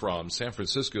the air from San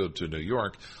Francisco to New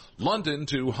York, London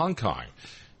to Hong Kong.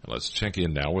 And let's check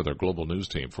in now with our global news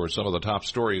team for some of the top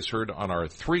stories heard on our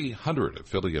 300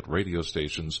 affiliate radio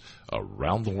stations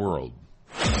around the world.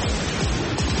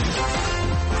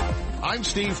 I'm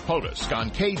Steve Potusk on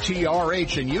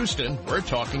KTRH in Houston. We're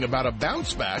talking about a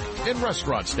bounce back in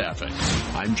restaurant staffing.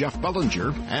 I'm Jeff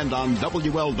Bellinger, and on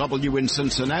WLW in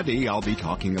Cincinnati, I'll be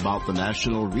talking about the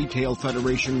National Retail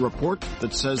Federation report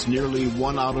that says nearly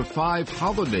 1 out of 5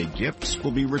 holiday gifts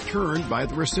will be returned by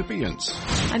the recipients.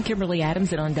 I'm Kimberly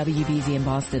Adams, and on WBZ in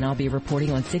Boston, I'll be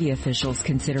reporting on city officials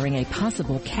considering a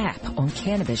possible cap on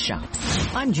cannabis shops.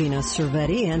 I'm Gina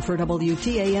Cervetti, and for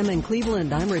WTAM in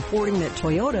Cleveland, I'm reporting that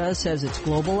Toyota says its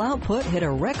global output hit a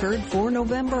record for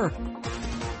November.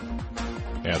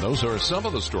 And those are some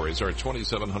of the stories our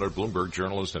 2,700 Bloomberg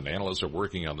journalists and analysts are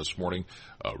working on this morning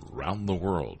around the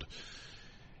world.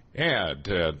 And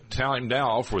time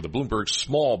now for the Bloomberg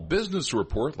Small Business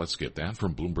Report. Let's get that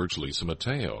from Bloomberg's Lisa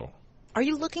Mateo. Are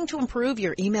you looking to improve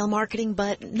your email marketing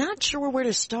but not sure where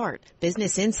to start?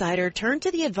 Business Insider turned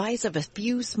to the advice of a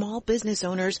few small business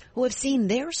owners who have seen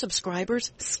their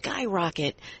subscribers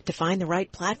skyrocket. To find the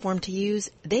right platform to use,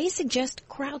 they suggest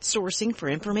crowdsourcing for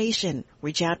information.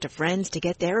 Reach out to friends to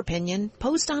get their opinion,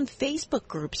 post on Facebook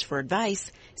groups for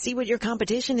advice, see what your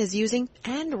competition is using,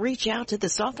 and reach out to the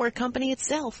software company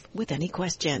itself with any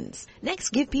questions. Next,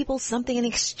 give people something in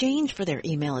exchange for their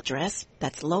email address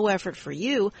that's low effort for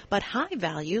you, but high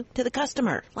value to the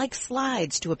customer, like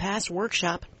slides to a past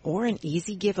workshop or an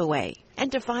easy giveaway.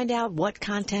 And to find out what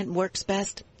content works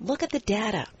best, look at the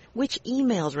data. Which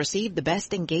emails receive the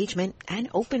best engagement and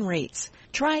open rates?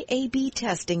 Try A/B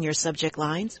testing your subject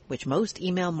lines, which most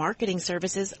email marketing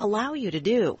services allow you to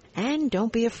do. And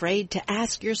don't be afraid to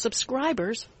ask your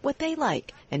subscribers what they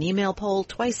like. An email poll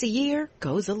twice a year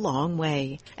goes a long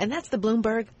way. And that's the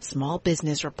Bloomberg Small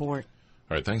Business Report.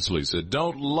 All right, thanks, Lisa.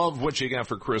 Don't love what you got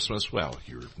for Christmas? Well,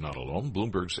 you're not alone.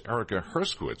 Bloomberg's Erica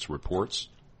Herskowitz reports.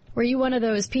 Were you one of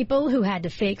those people who had to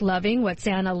fake loving what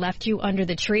Santa left you under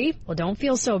the tree? Well, don't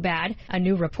feel so bad. A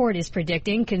new report is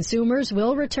predicting consumers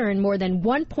will return more than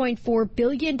 $1.4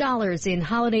 billion in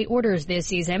holiday orders this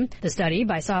season. The study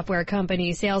by software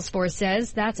company Salesforce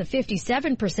says that's a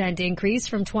 57% increase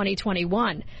from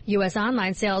 2021. U.S.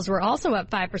 online sales were also up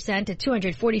 5% to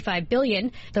 $245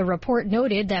 billion. The report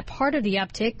noted that part of the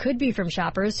uptick could be from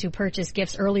shoppers who purchased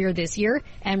gifts earlier this year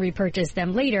and repurchased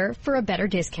them later for a better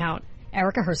discount.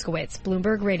 Erica Herskowitz,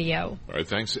 Bloomberg Radio. All right,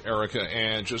 thanks, Erica.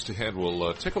 And just ahead,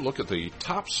 we'll take a look at the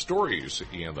top stories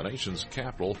in the nation's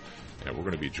capital. And we're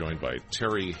going to be joined by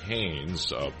Terry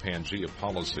Haynes of Pangea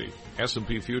Policy.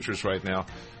 S&P futures right now,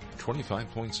 25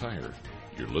 points higher.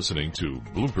 You're listening to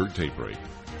Bloomberg Daybreak.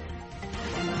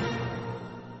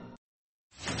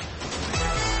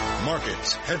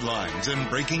 Markets, headlines, and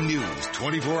breaking news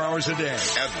 24 hours a day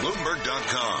at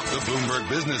Bloomberg.com, the Bloomberg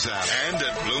Business app, and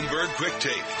at Bloomberg Quick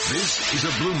Take. This is a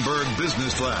Bloomberg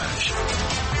Business Flash.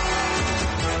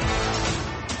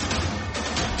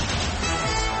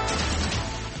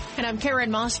 And I'm Karen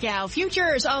Moscow.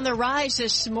 Futures on the rise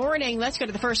this morning. Let's go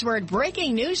to the first word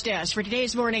breaking news desk for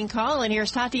today's morning call. And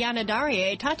here's Tatiana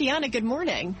Darie. Tatiana, good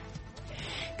morning.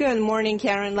 Good morning,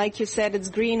 Karen. Like you said, it's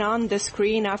green on the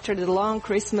screen after the long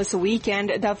Christmas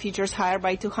weekend. Dow futures higher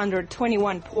by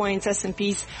 221 points,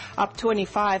 S&P's up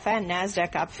 25, and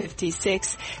NASDAQ up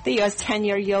 56. The U.S.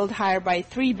 10-year yield higher by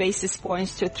 3 basis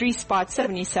points to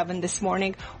 3.77 this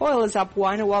morning. Oil is up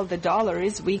 1, while the dollar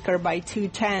is weaker by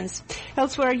 2/10.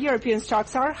 Elsewhere, European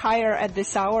stocks are higher at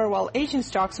this hour, while Asian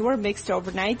stocks were mixed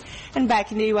overnight. And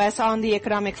back in the U.S. on the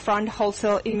economic front,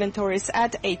 wholesale inventories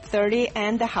at 8:30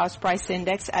 and the house price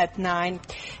index at 9.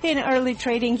 In early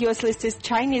trading, U.S.-listed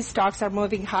Chinese stocks are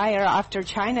moving higher after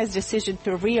China's decision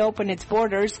to reopen its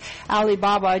borders.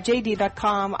 Alibaba,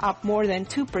 JD.com up more than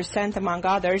 2% among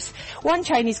others. One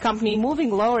Chinese company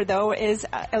moving lower, though, is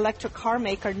electric car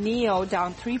maker NIO,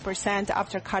 down 3%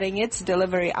 after cutting its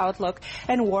delivery outlook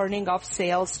and warning of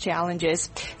sales challenges.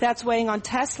 That's weighing on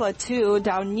Tesla, too,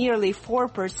 down nearly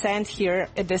 4% here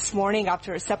this morning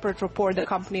after a separate report the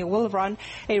company will run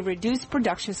a reduced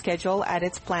production schedule at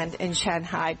its plant in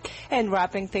Shanghai. And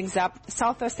wrapping things up,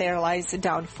 Southwest Airlines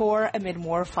down 4 amid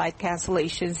more flight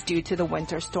cancellations due to the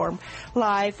winter storm.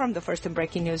 Live from the First and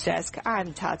Breaking News Desk,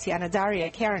 I'm Tatiana Daria.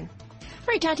 Karen. All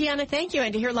right, Tatiana, thank you.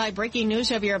 And to hear live breaking news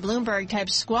of your Bloomberg type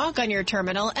squawk on your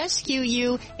terminal,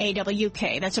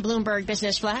 SQUAWK. That's a Bloomberg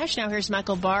Business Flash. Now here's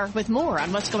Michael Barr with more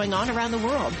on what's going on around the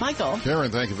world. Michael.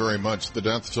 Karen, thank you very much. The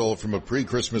death toll from a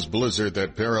pre-Christmas blizzard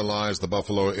that paralyzed the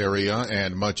Buffalo area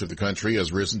and much of the country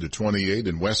has risen to 28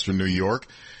 in western New York.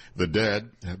 The dead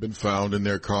have been found in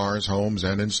their cars, homes,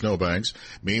 and in snowbanks.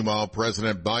 Meanwhile,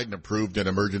 President Biden approved an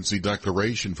emergency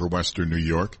declaration for western New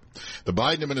York. The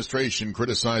Biden administration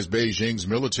criticized Beijing's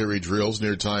military drills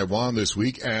near Taiwan this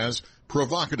week as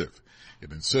provocative.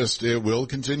 It insists it will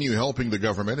continue helping the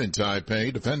government in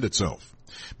Taipei defend itself.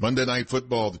 Monday Night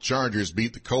Football, the Chargers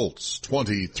beat the Colts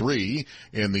 23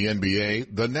 in the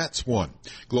NBA. The Nets won.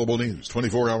 Global news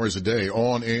 24 hours a day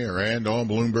on air and on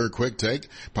Bloomberg Quick Take,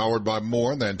 powered by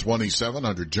more than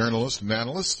 2,700 journalists and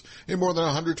analysts in more than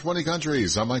 120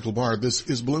 countries. I'm Michael Barr. This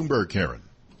is Bloomberg, Karen.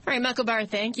 All right, Michael Barr,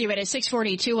 thank you. It is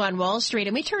 6:42 on Wall Street,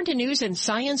 and we turn to news in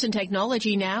science and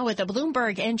technology now with the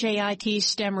Bloomberg NJIT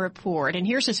STEM report. And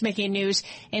here's what's making news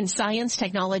in science,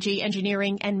 technology,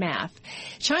 engineering, and math.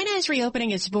 China is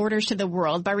reopening its borders to the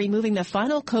world by removing the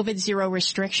final COVID-0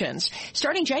 restrictions.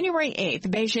 Starting January 8th,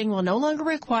 Beijing will no longer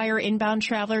require inbound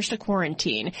travelers to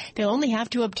quarantine. They'll only have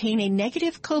to obtain a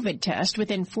negative COVID test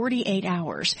within 48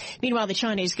 hours. Meanwhile, the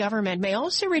Chinese government may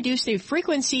also reduce the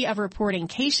frequency of reporting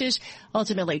cases,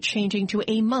 ultimately temporarily changing to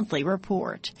a monthly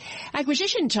report.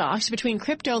 Acquisition talks between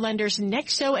crypto lenders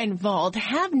Nexo and Vault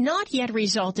have not yet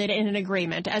resulted in an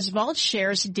agreement as Vault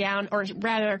stares down a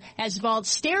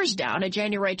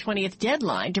January 20th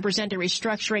deadline to present a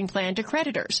restructuring plan to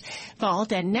creditors.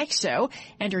 Vault and Nexo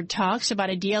entered talks about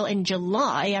a deal in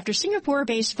July after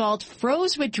Singapore-based Vault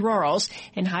froze withdrawals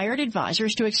and hired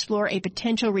advisors to explore a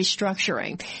potential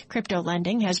restructuring. Crypto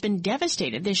lending has been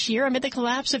devastated this year amid the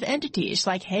collapse of entities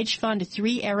like hedge fund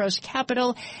Three Arrows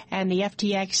Capital and the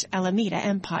FTX Alameda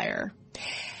Empire.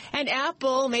 And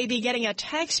Apple may be getting a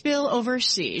tax bill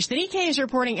overseas. The Nikkei is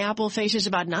reporting Apple faces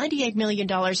about $98 million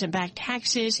in back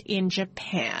taxes in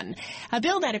Japan, a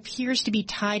bill that appears to be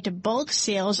tied to bulk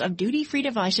sales of duty-free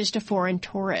devices to foreign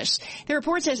tourists. The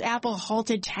report says Apple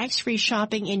halted tax-free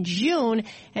shopping in June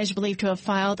and is believed to have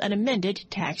filed an amended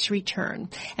tax return.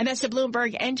 And that's the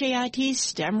Bloomberg NJIT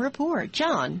STEM report.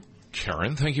 John.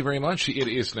 Karen, thank you very much. It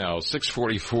is now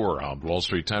 6:44 on Wall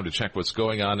Street. Time to check what's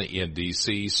going on in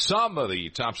D.C. Some of the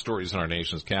top stories in our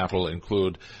nation's capital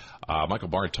include, Michael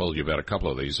Barr told you about a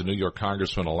couple of these. A New York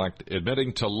congressman-elect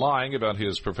admitting to lying about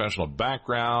his professional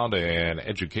background and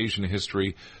education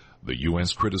history. The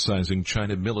U.S. criticizing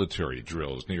China military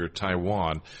drills near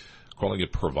Taiwan, calling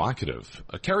it provocative.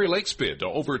 Carrie Lake's bid to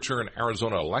overturn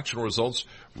Arizona election results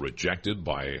rejected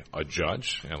by a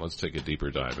judge. And let's take a deeper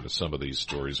dive into some of these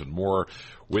stories and more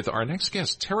with our next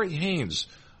guest, Terry Haynes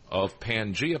of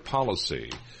Pangea Policy.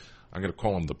 I'm going to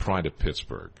call him the Pride of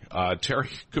Pittsburgh.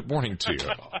 Terry, good morning to you.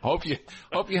 Hope you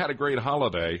had a great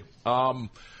holiday.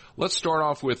 Let's start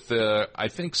off with, I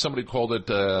think somebody called it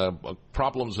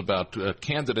problems about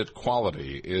candidate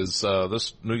quality. Is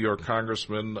this New York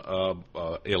congressman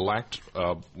elect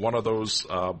one of those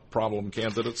problem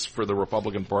candidates for the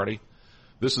Republican Party?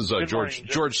 This is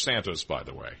George Santos, by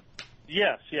the way.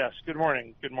 Yes. Good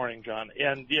morning, John.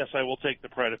 And yes, I will take the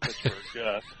Pride of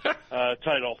Pittsburgh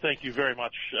title. Thank you very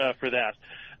much for that.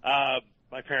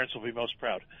 My parents will be most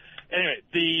proud. Anyway,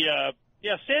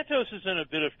 Santos is in a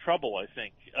bit of trouble, I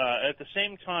think. At the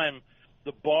same time,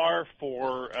 the bar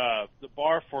for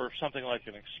something like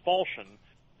an expulsion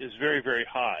is very, very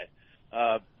high.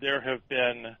 There have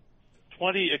been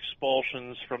 20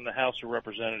 expulsions from the House of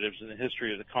Representatives in the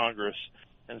history of the Congress,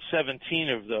 and 17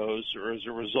 of those are as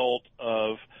a result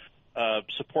of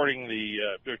supporting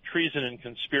the treason and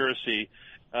conspiracy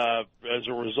as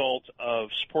a result of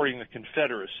supporting the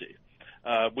Confederacy.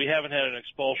 We haven't had an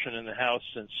expulsion in the House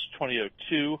since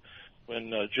 2002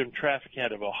 when Jim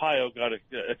Traficant of Ohio got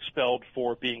expelled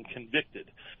for being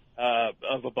convicted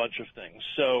of a bunch of things.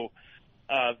 So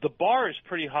the bar is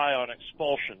pretty high on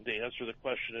expulsion, to answer the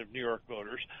question of New York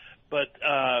voters. But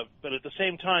at the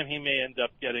same time, he may end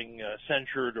up getting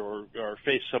censured or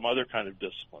face some other kind of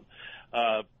discipline.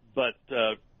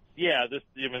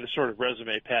 This sort of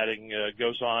resume padding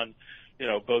goes on,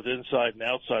 both inside and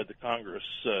outside the Congress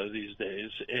these days,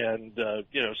 and so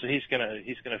he's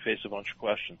gonna face a bunch of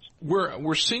questions.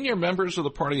 Were senior members of the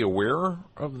party aware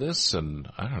of this? And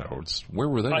I don't know, where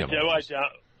were they? I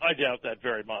doubt that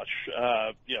very much.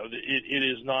 It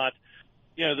is not.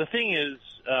 The thing is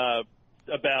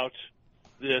about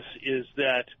this is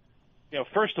that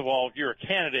first of all, if you're a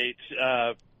candidate,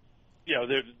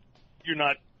 you're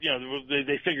not.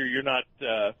 They figure you're not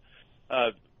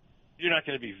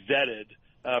going to be vetted,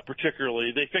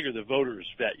 particularly. They figure the voters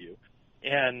vet you,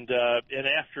 and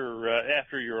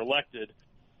after you're elected,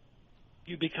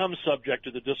 you become subject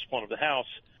to the discipline of the House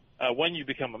when you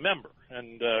become a member,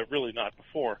 and really not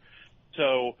before.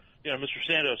 So, Mr.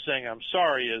 Santos saying "I'm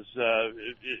sorry" is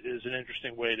an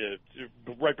interesting way to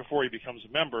right before he becomes a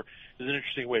member is an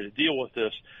interesting way to deal with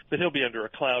this. But he'll be under a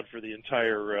cloud for the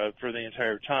entire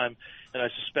time, and I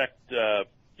suspect.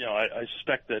 I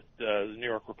suspect that the New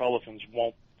York Republicans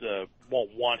won't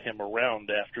want him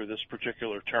around after this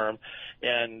particular term,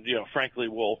 and frankly,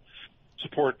 will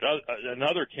support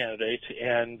another candidate,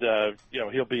 and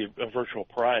he'll be a virtual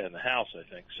pariah in the House, I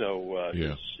think. So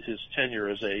his tenure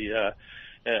as an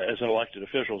elected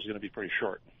official is going to be pretty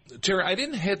short. Terry, I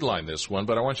didn't headline this one,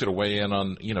 but I want you to weigh in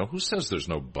on, who says there's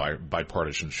no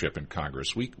bipartisanship in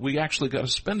Congress? We actually got a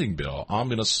spending bill,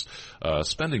 ominous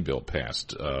spending bill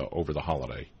passed over the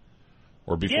holiday,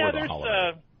 or before the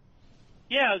holiday.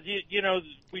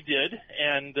 We did,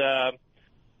 and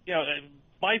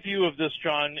my view of this,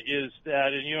 John, is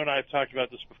that, and you and I have talked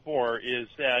about this before, is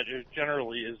that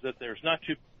there's not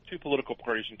two political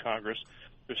parties in Congress.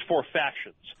 There's four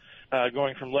factions.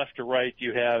 Going from left to right,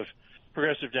 you have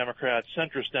progressive Democrats,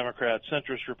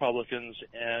 centrist Republicans,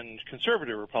 and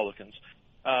conservative Republicans.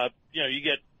 You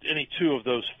get any two of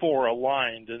those four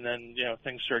aligned, and then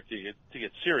things start to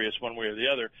get serious one way or the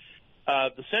other.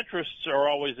 the centrists are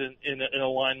always in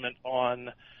alignment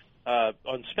on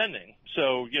spending.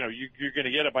 So, you're going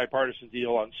to get a bipartisan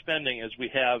deal on spending as we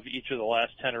have each of the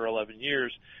last 10 or 11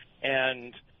 years.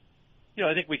 And,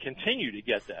 I think we continue to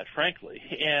get that, frankly.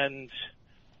 And,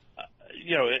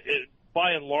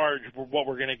 by and large, what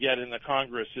we're going to get in the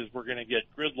Congress is we're going to get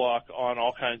gridlock on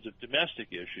all kinds of domestic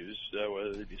issues,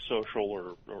 whether they be social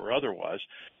or otherwise.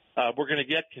 We're going to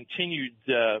get continued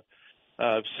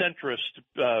centrist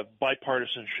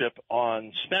bipartisanship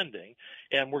on spending,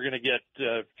 and we're going to get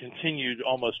continued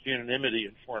almost unanimity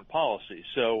in foreign policy.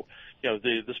 So,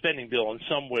 the spending bill in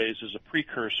some ways is a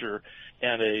precursor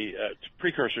and a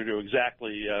precursor to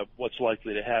exactly what's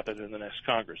likely to happen in the next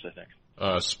Congress, I think.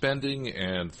 Spending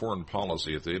and foreign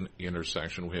policy at the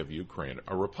intersection, we have Ukraine.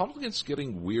 Are Republicans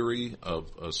getting weary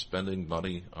of spending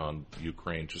money on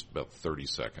Ukraine? Just about 30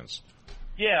 seconds.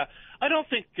 Yeah, I don't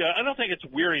think it's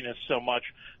weariness so much.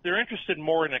 They're interested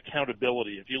more in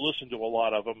accountability. If you listen to a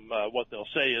lot of them, what they'll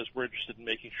say is we're interested in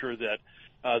making sure that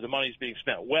the money's being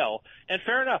spent well. And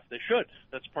fair enough, they should.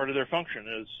 That's part of their function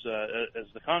as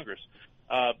the Congress.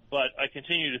 But I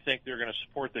continue to think they're going to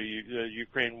support the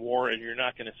Ukraine war, and you're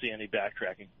not going to see any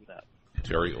backtracking from that.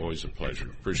 Terry, always a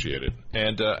pleasure. Appreciate it.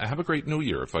 And have a great new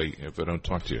year if I don't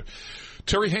talk to you.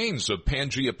 Terry Haynes of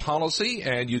Pangea Policy,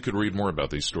 and you can read more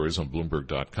about these stories on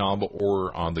Bloomberg.com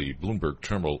or on the Bloomberg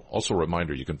terminal. Also a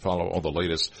reminder, you can follow all the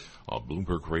latest on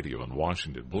Bloomberg Radio in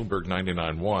Washington, Bloomberg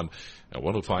 99.1 and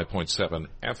 105.7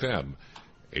 FM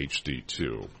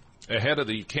HD2. Ahead of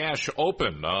the cash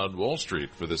open on Wall Street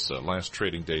for this last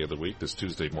trading day of the week, this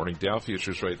Tuesday morning, Dow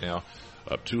futures right now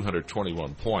up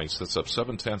 221 points. That's up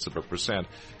 0.7%.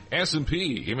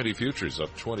 S&P E-mini futures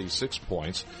up 26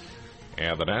 points.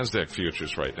 And the NASDAQ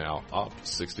futures right now up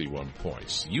 61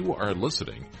 points. You are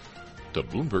listening to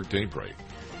Bloomberg Daybreak.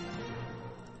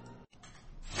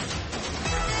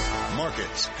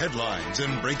 Markets, headlines,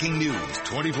 and breaking news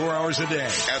 24 hours a day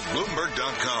at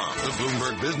Bloomberg.com, the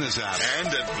Bloomberg Business app, and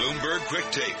at Bloomberg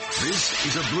Quick Take. This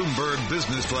is a Bloomberg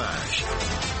Business Flash.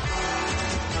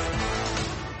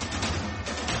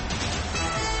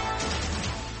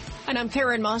 And I'm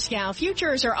Karen Moscow.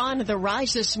 Futures are on the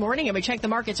rise this morning, and we check the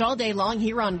markets all day long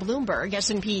here on Bloomberg.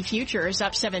 S&P futures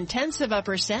up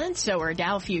 0.7%. So are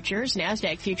Dow futures.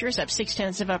 NASDAQ futures up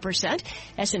 0.6%.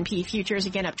 S&P futures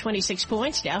again up 26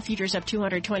 points. Dow futures up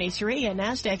 223, and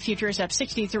NASDAQ futures up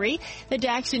 63. The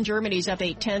DAX in Germany's up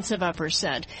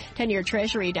 0.8%. 10-year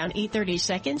Treasury down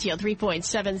 8/32, yield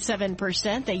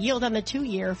 3.77%. The yield on the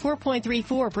 2-year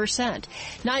 4.34%.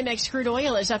 NYMEX crude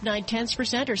oil is up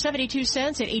 0.9% or 72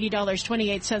 cents at $80.28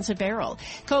 a barrel.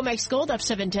 COMEX gold up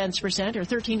 0.7% or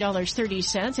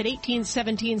 $13.30 at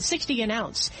 $18.1760 an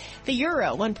ounce. The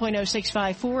euro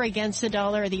 1.0654 against the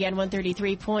dollar. The yen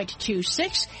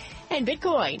 133.26. And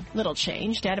Bitcoin, little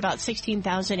changed at about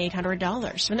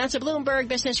 $16,800. And that's a Bloomberg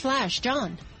Business Flash.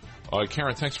 John.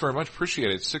 Karen, thanks very much.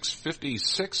 Appreciate it.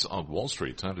 6:56 on Wall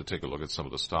Street. Time to take a look at some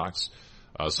of the stocks.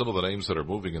 Some of the names that are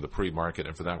moving in the pre-market,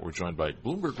 and for that we're joined by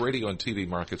Bloomberg Radio and TV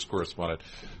markets correspondent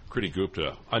Kriti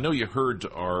Gupta. I know you heard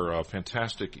our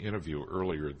fantastic interview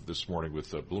earlier this morning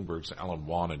with Bloomberg's Alan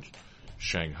Wan in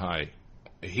Shanghai.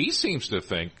 He seems to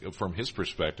think, from his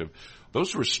perspective,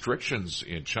 those restrictions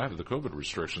in China, the COVID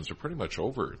restrictions, are pretty much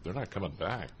over. They're not coming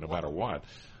back, no matter what.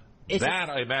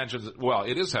 I imagine,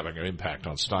 it is having an impact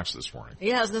on stocks this morning.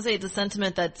 Yeah, I was going to say it's a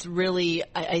sentiment that's really,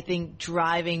 I think,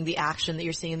 driving the action that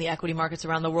you're seeing in the equity markets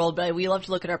around the world. But we love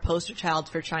to look at our poster child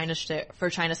for China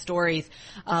stories,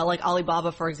 like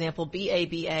Alibaba, for example,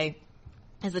 BABA.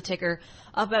 Is the ticker,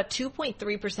 up about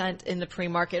 2.3% in the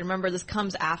pre-market. Remember, this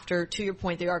comes after, to your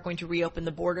point, they are going to reopen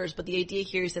the borders, but the idea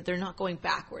here is that they're not going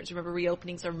backwards. Remember,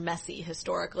 reopenings are messy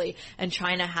historically, and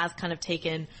China has kind of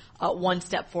taken one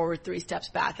step forward, 3 steps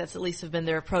back. That's at least have been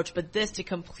their approach. But this to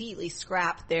completely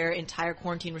scrap their entire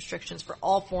quarantine restrictions for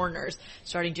all foreigners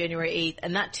starting January 8th,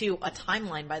 and that too, a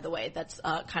timeline, by the way, that's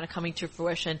kind of coming to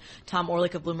fruition. Tom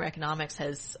Orlik of Bloomberg Economics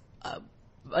has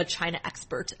a China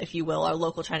expert, if you will, our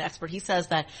local China expert. He says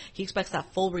that he expects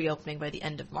that full reopening by the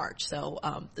end of March. So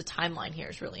the timeline here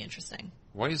is really interesting.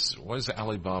 Why is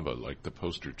Alibaba like the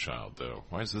poster child, though?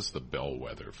 Why is this the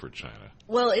bellwether for China?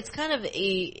 Well, it's kind of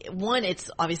it's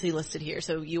obviously listed here,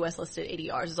 so U.S. listed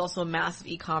ADRs. It's also a massive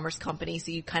e-commerce company,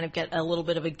 so you kind of get a little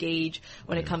bit of a gauge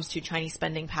when it comes to Chinese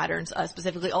spending patterns.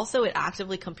 Specifically, also, it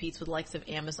actively competes with the likes of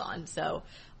Amazon. So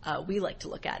we like to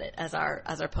look at it as our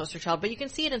poster child. But you can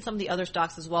see it in some of the other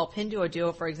stocks as well.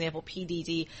 Pinduoduo, for example,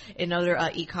 PDD, another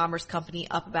e-commerce company,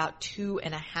 up about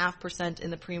 2.5% in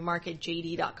the pre-market.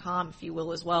 JD.com, if you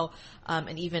will, as well,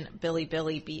 and even Billy,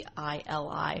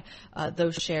 BILI.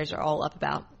 Those shares are all up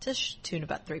about to tune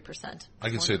about 3%. I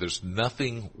can say there's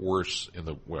nothing worse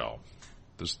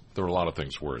there are a lot of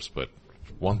things worse, but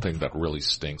one thing that really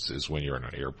stinks is when you're in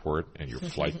an airport and your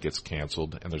flight gets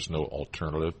canceled and there's no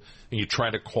alternative, and you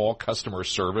try to call customer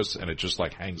service and it just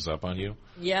like hangs up on you.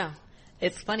 Yeah.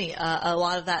 It's funny. A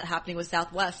lot of that happening with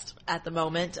Southwest at the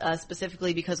moment,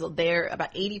 specifically because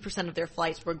about 80% of their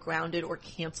flights were grounded or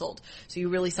canceled. So you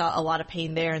really saw a lot of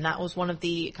pain there. And that was one of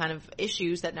the kind of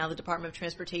issues that now the Department of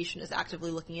Transportation is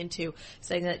actively looking into,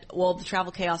 saying that, well, the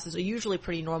travel chaoses are usually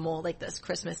pretty normal, like this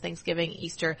Christmas, Thanksgiving,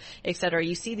 Easter, et cetera.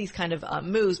 You see these kind of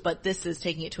moves, but this is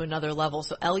taking it to another level.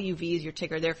 So LUV is your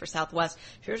ticker there for Southwest.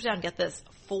 Shares down, get this,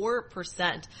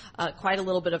 4%. Quite a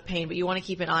little bit of pain, but you want to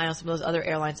keep an eye on some of those other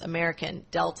airlines. American,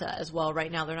 Delta as well.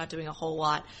 Right now, they're not doing a whole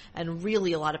lot, and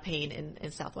really a lot of pain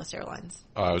in Southwest Airlines.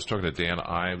 I was talking to Dan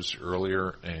Ives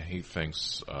earlier, and he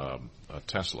thinks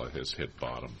Tesla has hit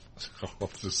bottom. I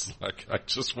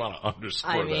just want to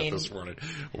underscore that this morning.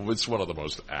 It's one of the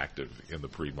most active in the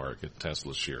pre-market,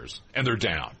 Tesla shares, and they're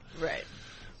down. Right.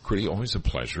 Kriti, always a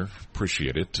pleasure.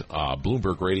 Appreciate it.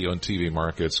 Bloomberg Radio and TV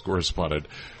Markets correspondent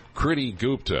Kriti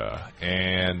Gupta,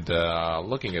 and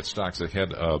looking at stocks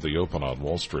ahead of the open on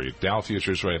Wall Street. Dow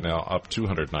futures right now up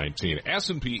 219.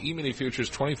 S&P E-mini futures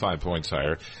 25 points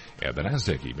higher, and the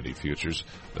NASDAQ E-mini futures,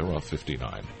 they're up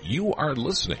 59. You are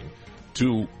listening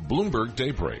to Bloomberg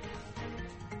Daybreak.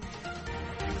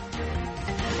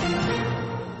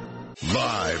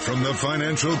 Live from the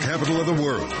financial capital of the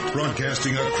world,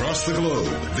 broadcasting across the globe,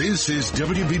 this is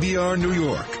WBBR New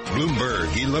York, Bloomberg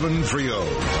 1130.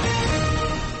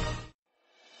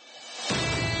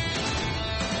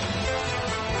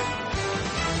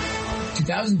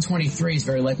 2023 is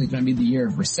very likely going to be the year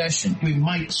of recession. We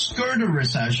might skirt a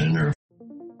recession.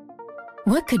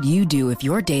 What could you do if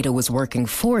your data was working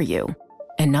for you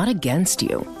and not against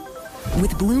you?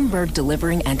 With Bloomberg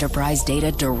delivering enterprise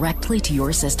data directly to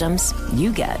your systems,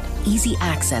 you get easy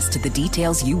access to the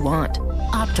details you want,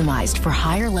 optimized for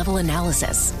higher level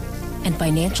analysis, and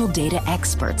financial data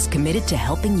experts committed to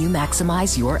helping you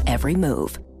maximize your every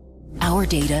move. Our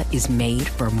data is made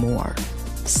for more,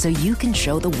 so you can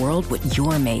show the world what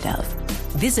you're made of.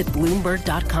 Visit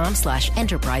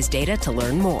Bloomberg.com/enterprise data to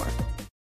learn more.